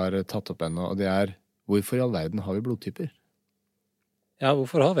ikke har tatt opp ennå, og det er, hvorfor i all verden har vi blodtyper? Ja,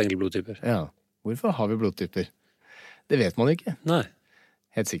 hvorfor har vi egentlig blodtyper? Ja, hvorfor har vi blodtyper? Det vet man ikke. Nei.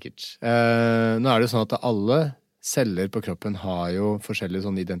 Helt sikkert. Nå er det jo sånn at alle celler på kroppen har jo forskjellige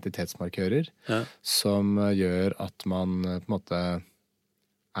sånne identitetsmarkører som gjør at man på en måte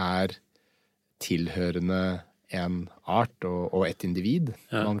er tilhørende en art og et individ.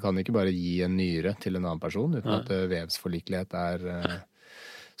 Ja. Man kan ikke bare gi en nyre til en annen person uten at vevsforlikelighet er...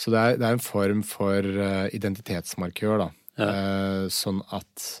 Så det er en form for identitetsmarkør, da. Sånn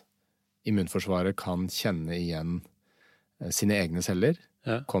at immunforsvaret kan kjenne igjen sine egne celler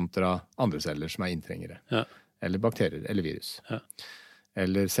kontra andre celler som er inntrengere. Eller bakterier, eller virus.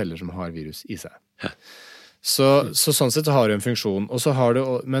 Eller celler som har virus i seg. Så sånn sett har det en funksjon. Og så har det,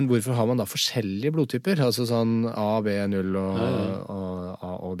 men hvorfor har man da forskjellige blodtyper? Altså sånn A, B, 0 og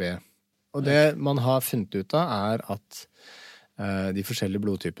A og B. Og det man har funnet ut av er at de forskjellige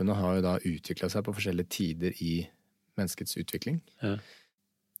blodtypene har jo da utviklet seg på forskjellige tider i menneskets utvikling.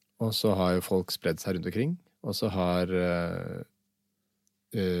 Og så har jo folk spredd seg rundt omkring, og så har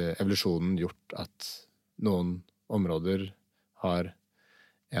evolusjonen gjort at noen områder har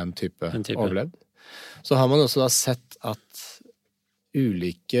en type overlevd. Så har man også da sett at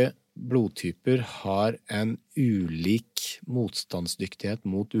ulike blodtyper har en ulik motstandsdyktighet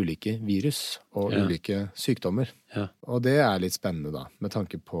mot ulike virus og ulike sykdommer. Og det er litt spennende da, med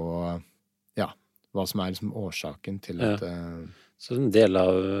tanke på hva som er liksom årsaken til at... Så en del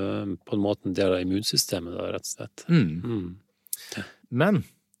av, på en måte en del av immunsystemet da, rett og slett. Men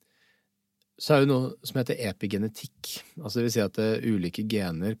så er det noe som heter epigenetikk. Altså det vil si at ulike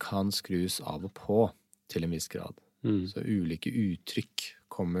gener kan skrus av og på til en viss grad. Så ulike uttrykk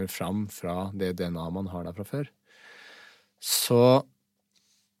kommer fram fra det DNA man har der fra før. Så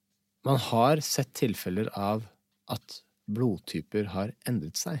man har sett tilfeller av at blodtyper har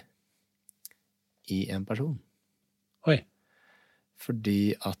endret seg i en person. Oi.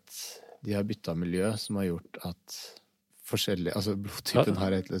 Fordi at de har byttet miljø som har gjort at forskjellige, altså blodtypen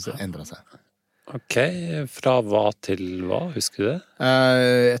har endret seg. Ok, fra hva til hva, husker du det?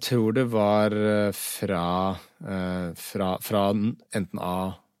 Jeg tror det var fra enten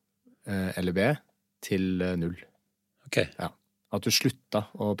A eller B til 0. Ok. Ja. At du slutta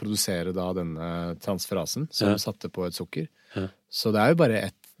å produsere da denne transferasen som satte på et sukker. Så det er jo bare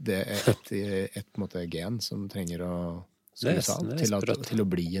et på en måte gen som trenger å skrus av til å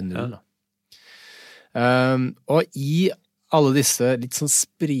bli en 0. Og i alle disse litt sånn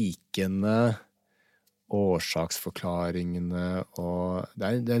sprikende årsaksforklaringene, og det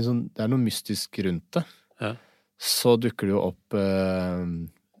er noe mystisk rundt det. Så dukker det jo opp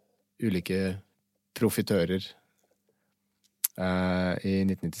ulike profitører. I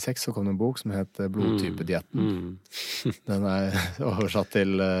 1996 så kom det en bok som het Blodtypedietten. Den er oversatt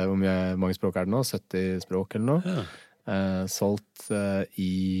til hvor mange språk er det nå? 70 språk eller noe. Solgt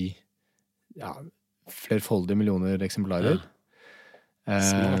i flerfoldige millioner eksemplarer.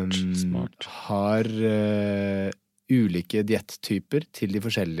 Smart. Har ulike dietttyper til de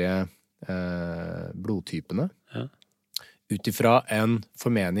forskjellige blodtypene. Utifra en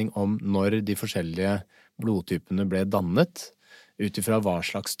formening om når de forskjellige blodtypene ble dannet, utifra hva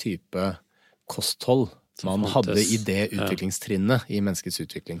slags type kosthold man hadde i det utviklingstrinnet i menneskets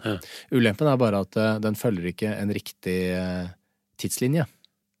utvikling. Ulempen er bare at den følger ikke en riktig tidslinje.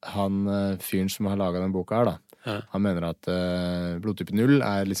 Han fyren som har laget den boka her da, han mener at blodtype 0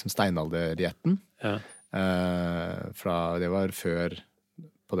 er liksom steinalderdietten, Det var før,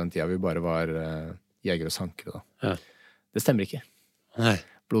 på den tida vi bare var jegere og sankere da. Ja. Det stemmer ikke. Nei.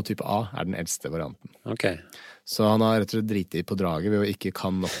 Blodtype A er den eldste varianten. Ok. Så han har rett og slett driti på draget ved å ikke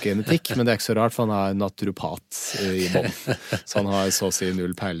kan nok genetikk, men det er ikke så rart, for han er naturopat i bånd. Så han har så å si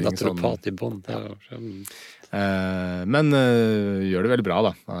null peiling. Naturopat i bånd, men gjør det veldig bra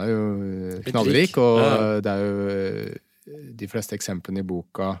da. Han er jo knallrik, og det er jo de fleste eksemplene i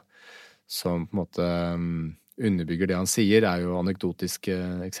boka som på en måte underbygger det han sier, er jo anekdotiske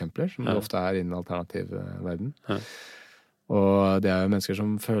eksempler, som det ofte er innen alternativ verden. Og det er jo mennesker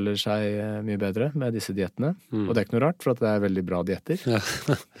som føler seg mye bedre med disse diettene. Og det er ikke noe rart, for at det er veldig bra dietter.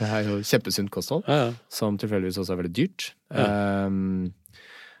 Det er jo kjempesunt kosthold, som tilfeldigvis også er veldig dyrt.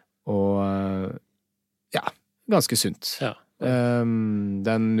 Og ganske sunt.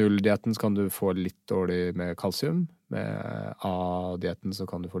 Den nulldietten så kan du få litt dårlig med kalsium. Med A-dietten så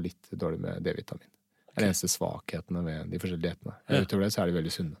kan du få litt dårlig med D-vitamin. Det er de eneste svakhetene ved de forskjellige diettene. Utover det så er de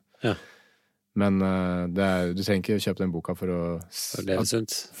veldig sunne. Men du trenger ikke kjøpe den boka for å leve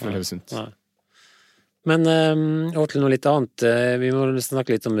sunt. For å leve sunt. Nei. Men over til noe litt annet. Vi må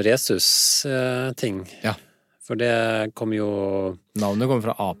snakke litt om rhesus-ting. Ja. For det kom jo... Navnet kommer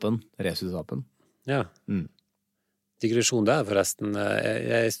fra apen, rhesusapen. Ja. Digresjon der, forresten.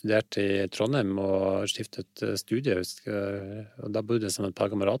 Jeg studerte i Trondheim og stiftet studie, og da bodde jeg sammen med et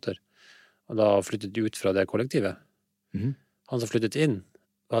par kamerater. Og da flyttet de ut fra det kollektivet. Han som flyttet inn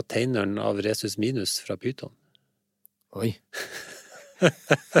var tegneren av Rhesus minus fra Python. Oi. Det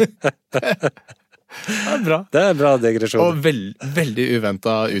er bra. Det er bra digresjon. Og veldig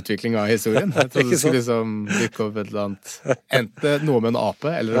uventet utvikling av historien. Jeg trodde det skulle liksom dykke opp et eller annet, enten noe med en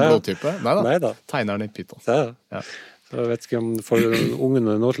ape eller en blodtype. Neida. Tegneren i Python. Ja. Så jeg vet ikke om for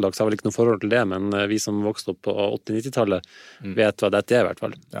ungene nå til dags har vel ikke noe forhold til det, men vi som vokste opp på 80-90-tallet vet hva dette er i hvert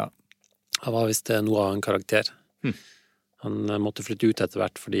fall. Ja. Han var visst noe av en karakter. Han måtte flytte ut etter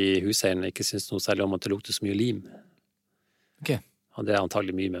hvert fordi huseierne ikke syntes noe særlig om at det lukte så mye lim. Ok. Og det er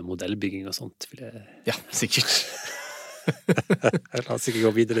antagelig mye med modellbygging og sånt. Ja, sikkert. Jeg la oss ikke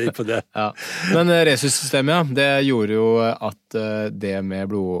gå videre inn på det. Ja. Men rhesus-systemet, det gjorde jo at det med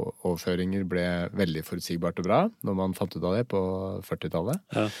blodoverføringer ble veldig forutsigbart og bra, når man fant ut av det på 40-tallet.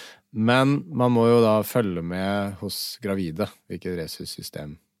 Ja. Men man må jo da følge med hos gravide, hvilket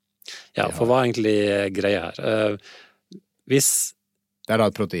rhesus-system. Ja, for hva er egentlig greia her? Hvis... Det er da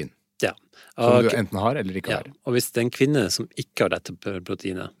et protein. Ja. Som du enten har eller ikke har. Og hvis det er en kvinne som ikke har dette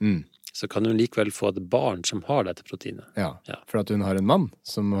proteinet, så kan hun likevel få et barn som har dette proteinet. Ja, for at hun har en mann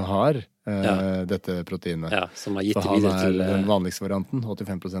som har dette proteinet. Ja, som har gitt det videre til... Han er den vanligste varianten,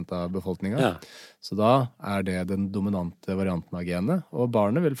 85% av befolkningen. Ja. Så da er det den dominante varianten av genet, og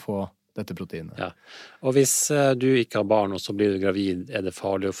barnet vil få dette proteinet. Ja. Og hvis du ikke har barn, og så blir du gravid, er det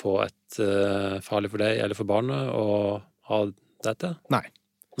farlig å få farlig for deg eller for barnet å ha dette? Nei.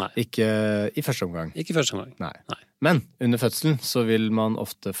 Ikke i første omgang. Ikke i første omgang. Nei. Men under fødselen så vil man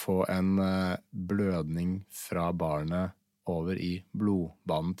ofte få en blødning fra barnet over i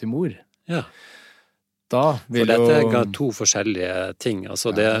blodbanen til mor. Ja. Da vil for dette er to forskjellige ting.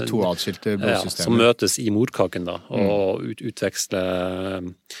 Altså det, to atskilte blodsystemer. Som møtes i morkaken da, og utveksle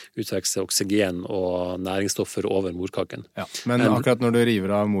oksygen og næringsstoffer over morkaken. Ja. Men akkurat når du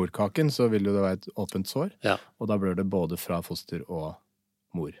river av morkaken, så vil det være et åpent sår, og da blør det både fra foster og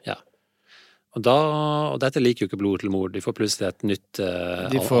mor. Ja. Og dette liker jo ikke blod til mor. De får plutselig et nytt...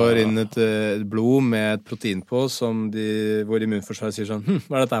 De får inn et blod med et protein på, hvor immunforsvaret sier sånn,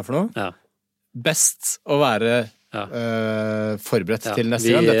 hva er dette her for noe? Ja. Best å være forberedt til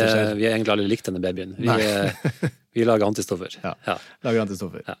neste gang dette skjer. Vi er egentlig aldri likt denne babyen. Vi lager antistoffer. Ja, lager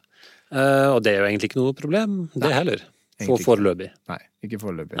antistoffer. Ja. Og det er jo egentlig ikke noe problem, det heller. Foreløpig. Nei, ikke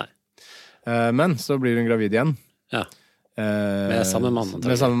foreløpig. Men så blir hun gravid igjen. Ja. Med samme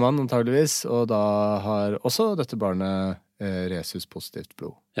mann antageligvis, og da har også dette barnet rhesus-positivt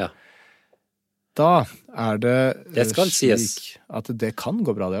blod. Ja. Da er det slik at det kan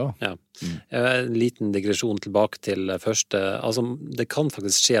gå bra, det også. Ja. En liten digresjon tilbake til første. Altså, det kan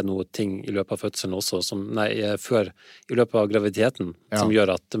faktisk skje noe ting i løpet av fødselen også, i løpet av graviditeten, som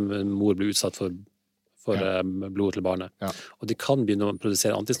gjør at mor blir utsatt for blodet til barnet. Ja. Og de kan begynne å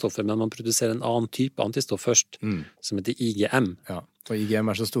produsere antistoffer, men man produserer en annen type antistoff først, som heter IgM. Ja, og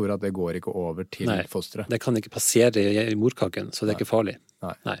IgM er så store at det går ikke over til fosteret. Det kan ikke passere i morkaken, så det er ikke farlig.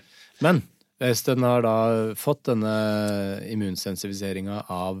 Nei. Men hvis den har da fått denne immunsensiviseringen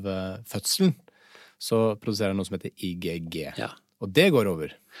av fødselen, så produserer den noe som heter IgG. Ja. Og det går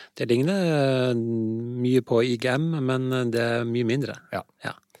over. Det ligner mye på IgM, men det er mye mindre. Ja.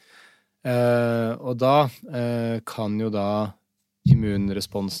 Og da kan jo da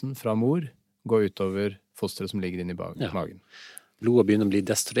immunresponsen fra mor gå utover fosteret som ligger inne i magen. Blodet begynner å bli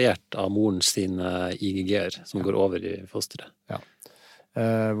destruert av morens sine IgG-er som går over i fosteret. Ja.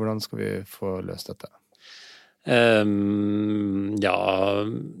 Hvordan skal vi få løst dette?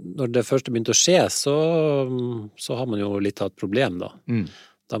 Når det første begynte å skje, så har man jo litt av et problem da.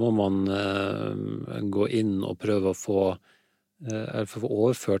 Da må man gå inn og prøve å få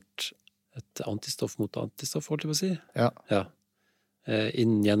overført et antistoff mot antistoff, holdt jeg på å si. Ja.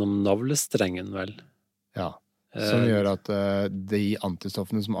 Inn gjennom navlestrengen, vel. Ja. Som gjør at de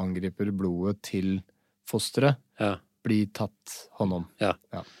antistoffene som angriper blodet til fosteret blir tatt hånd om. Ja.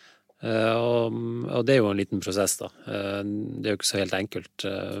 Og det er jo en liten prosess da. Det er jo ikke så helt enkelt.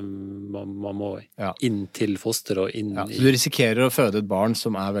 Man må inn til foster og inn Så du risikerer å føde et barn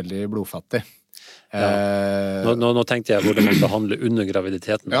som er veldig blodfattig. Nå tenkte jeg hvordan man behandler under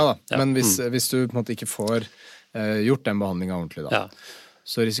graviditeten. Men hvis du på en måte ikke får gjort den behandlingen ordentlig da,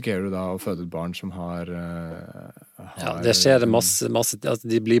 så risikerer du da å føde et barn som har det skjer masse altså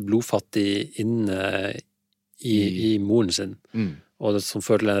de blir blodfattige inne i moren sin. Og det som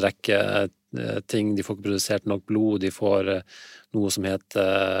fører til en rekke ting. De får ikke produsert nok blod, de får noe som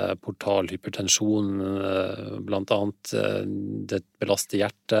heter portal hypertensjon, blant annet. Det belaster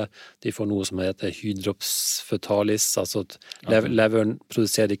hjertet. De får noe som heter hydrops fetalis, altså at leveren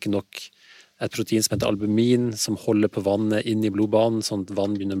produserer ikke nok et protein som heter albumin, som holder på vannet inn i blodbanen, sånn at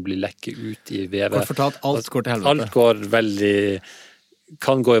vann begynner å bli lekket ut i vevet. Kort fortalt, alt går til helvete. Alt går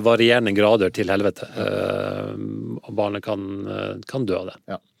kan gå i varierende grader til helvete, og barnet kan dø av det.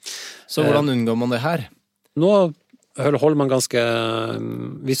 Ja. Så hvordan unngår man det her? Nå holder man ganske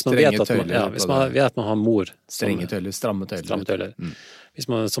hvis man vet at man har mor strenge tøyler, stramme tøyler. Hvis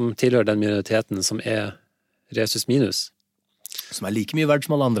man som tilhører den minoriteten som er resus minus, som er like mye verdt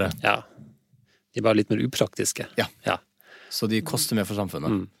som alle andre. De er bare litt mer upraktiske. Så de koster mer for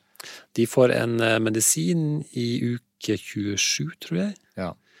samfunnet. De får en medisin i uke 27, tror jeg,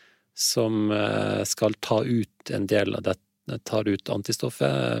 som skal ta ut en del av dette, tar ut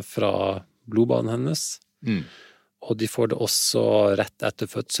antistoffet fra blodbanen hennes, og de får det også rett etter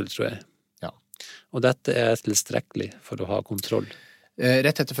fødsel, tror jeg. Og dette er tilstrekkelig for å ha kontroll.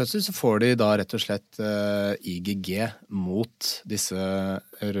 Rett etter fødsel så får de da rett og slett IgG mot disse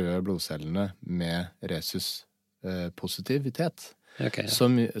røde blodcellene med resus positivitet.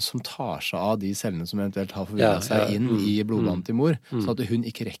 Som tar seg av de cellene som eventuelt har forvirret seg inn i blodbanen til mor, så at hun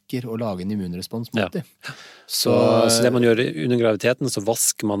ikke rekker å lage en immunrespons mot dem. Så det man gjør under graviditeten, så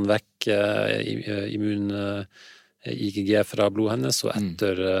vasker man vekk immun IgG fra blodet hennes, og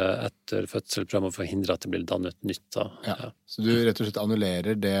etter fødsel prøver man å forhindre at det blir dannet nytt. Så du rett og slett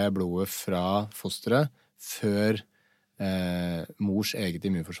annullerer det blodet fra fosteret før mors eget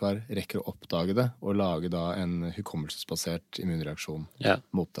immunforsvar rekker å oppdage det og lage da en hukommelsesbasert immunreaksjon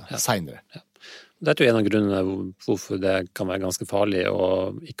mot det senere. Dette er jo en av grunnene hvorfor det kan være ganske farlig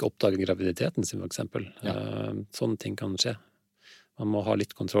å ikke oppdage graviditeten sin, for eksempel. Sånne ting kan skje. Man må ha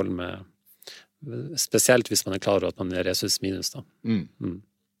litt kontroll med, spesielt hvis man er klar over at man er resus minus da.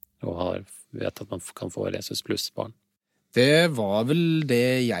 Og vet at man kan få resus pluss barn. Det var vel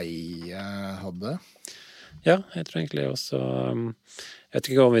det jeg hadde. Ja, jeg tror egentlig også jeg vet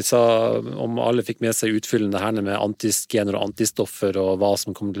ikke om vi sa om alle fikk med seg utfyllende her med antigener og antistoffer og hva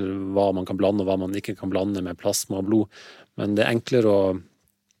man kan blande og hva man ikke kan blande med plasma og blod, men det er enklere å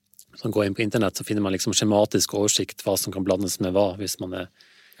gå inn på internett, så finner man liksom skjematisk oversikt hva som kan blandes med hva, hvis man er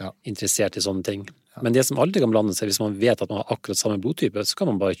interessert i sånne ting. Men det som aldri kan blande seg, hvis man vet at man har akkurat samme blodtype, så kan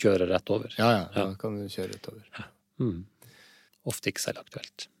man bare kjøre rett over. Da kan du kjøre rett over. Ofte ikke særlig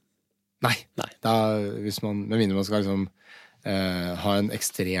aktuelt. Nei. Da, hvis man, med mindre man skal liksom ha en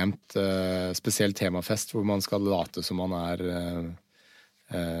ekstremt spesiell temafest hvor man skal late som man er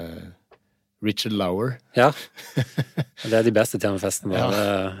Richard Lauer. Ja, det er de beste temafestene. Det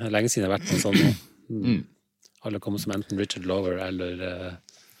er lenge siden jeg har vært på en sånn. Alle kommer som enten Richard Lauer eller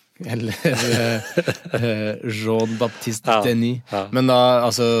Jean-Baptiste Denis. Men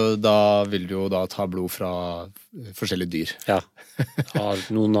da vil du jo da ta blod fra forskjellige dyr. Har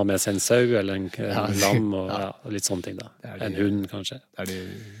noen har med seg en sau eller en lam og litt sånne ting da. En hund kanskje. Det er de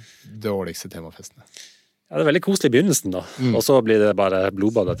dårligste temafestene. Ja, det er veldig koselig i begynnelsen da. Og så blir det bare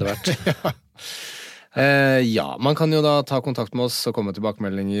blodbad etter hvert. Man kan jo da ta kontakt med oss og komme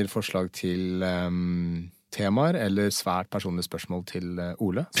tilbakemeldinger, forslag til temaer eller svært personlige spørsmål til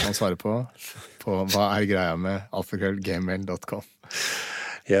Ole, som han svarer på hva er greia med alfakrøll@gmail.com.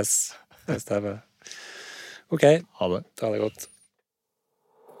 Yes, det stemmer. Ok, ha det. Ta det godt.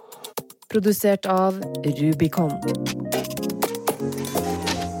 Produsert av Rubicon.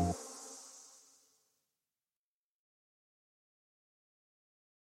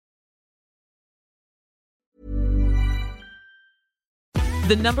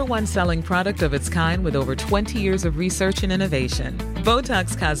 The #1 selling product of its kind with over 20 years of research and innovation.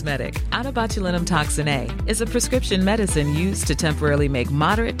 Botox Cosmetic, out of botulinum toxin A, is a prescription medicine used to temporarily make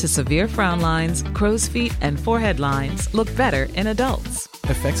moderate to severe frown lines, crow's feet, and forehead lines look better in adults.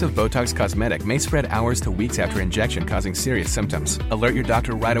 Effects of Botox Cosmetic may spread hours to weeks after injection, causing serious symptoms. Alert your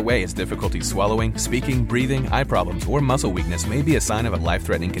doctor right away as difficulty swallowing, speaking, breathing, eye problems, or muscle weakness may be a sign of a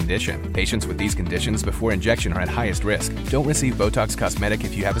life-threatening condition. Patients with these conditions before injection are at highest risk. Don't receive Botox Cosmetic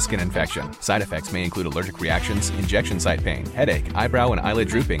if you have a skin infection. Side effects may include allergic reactions, injection site pain, headache, eyebrow and eyelid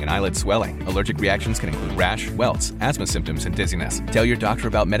drooping, and eyelid swelling. Allergic reactions can include rash, welts, asthma symptoms, and dizziness. Tell your doctor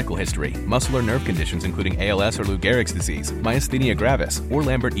about medical history, muscle or nerve conditions including ALS or Lou Gehrig's disease, myasthenia gravis, or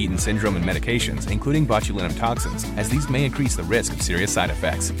Lambert-Eaton syndrome, and medications, including botulinum toxins, as these may increase the risk of serious side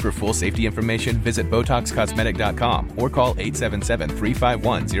effects. For full safety information, visit BotoxCosmetic.com or call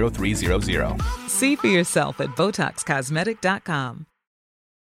 877-351-0300. See for yourself at BotoxCosmetic.com.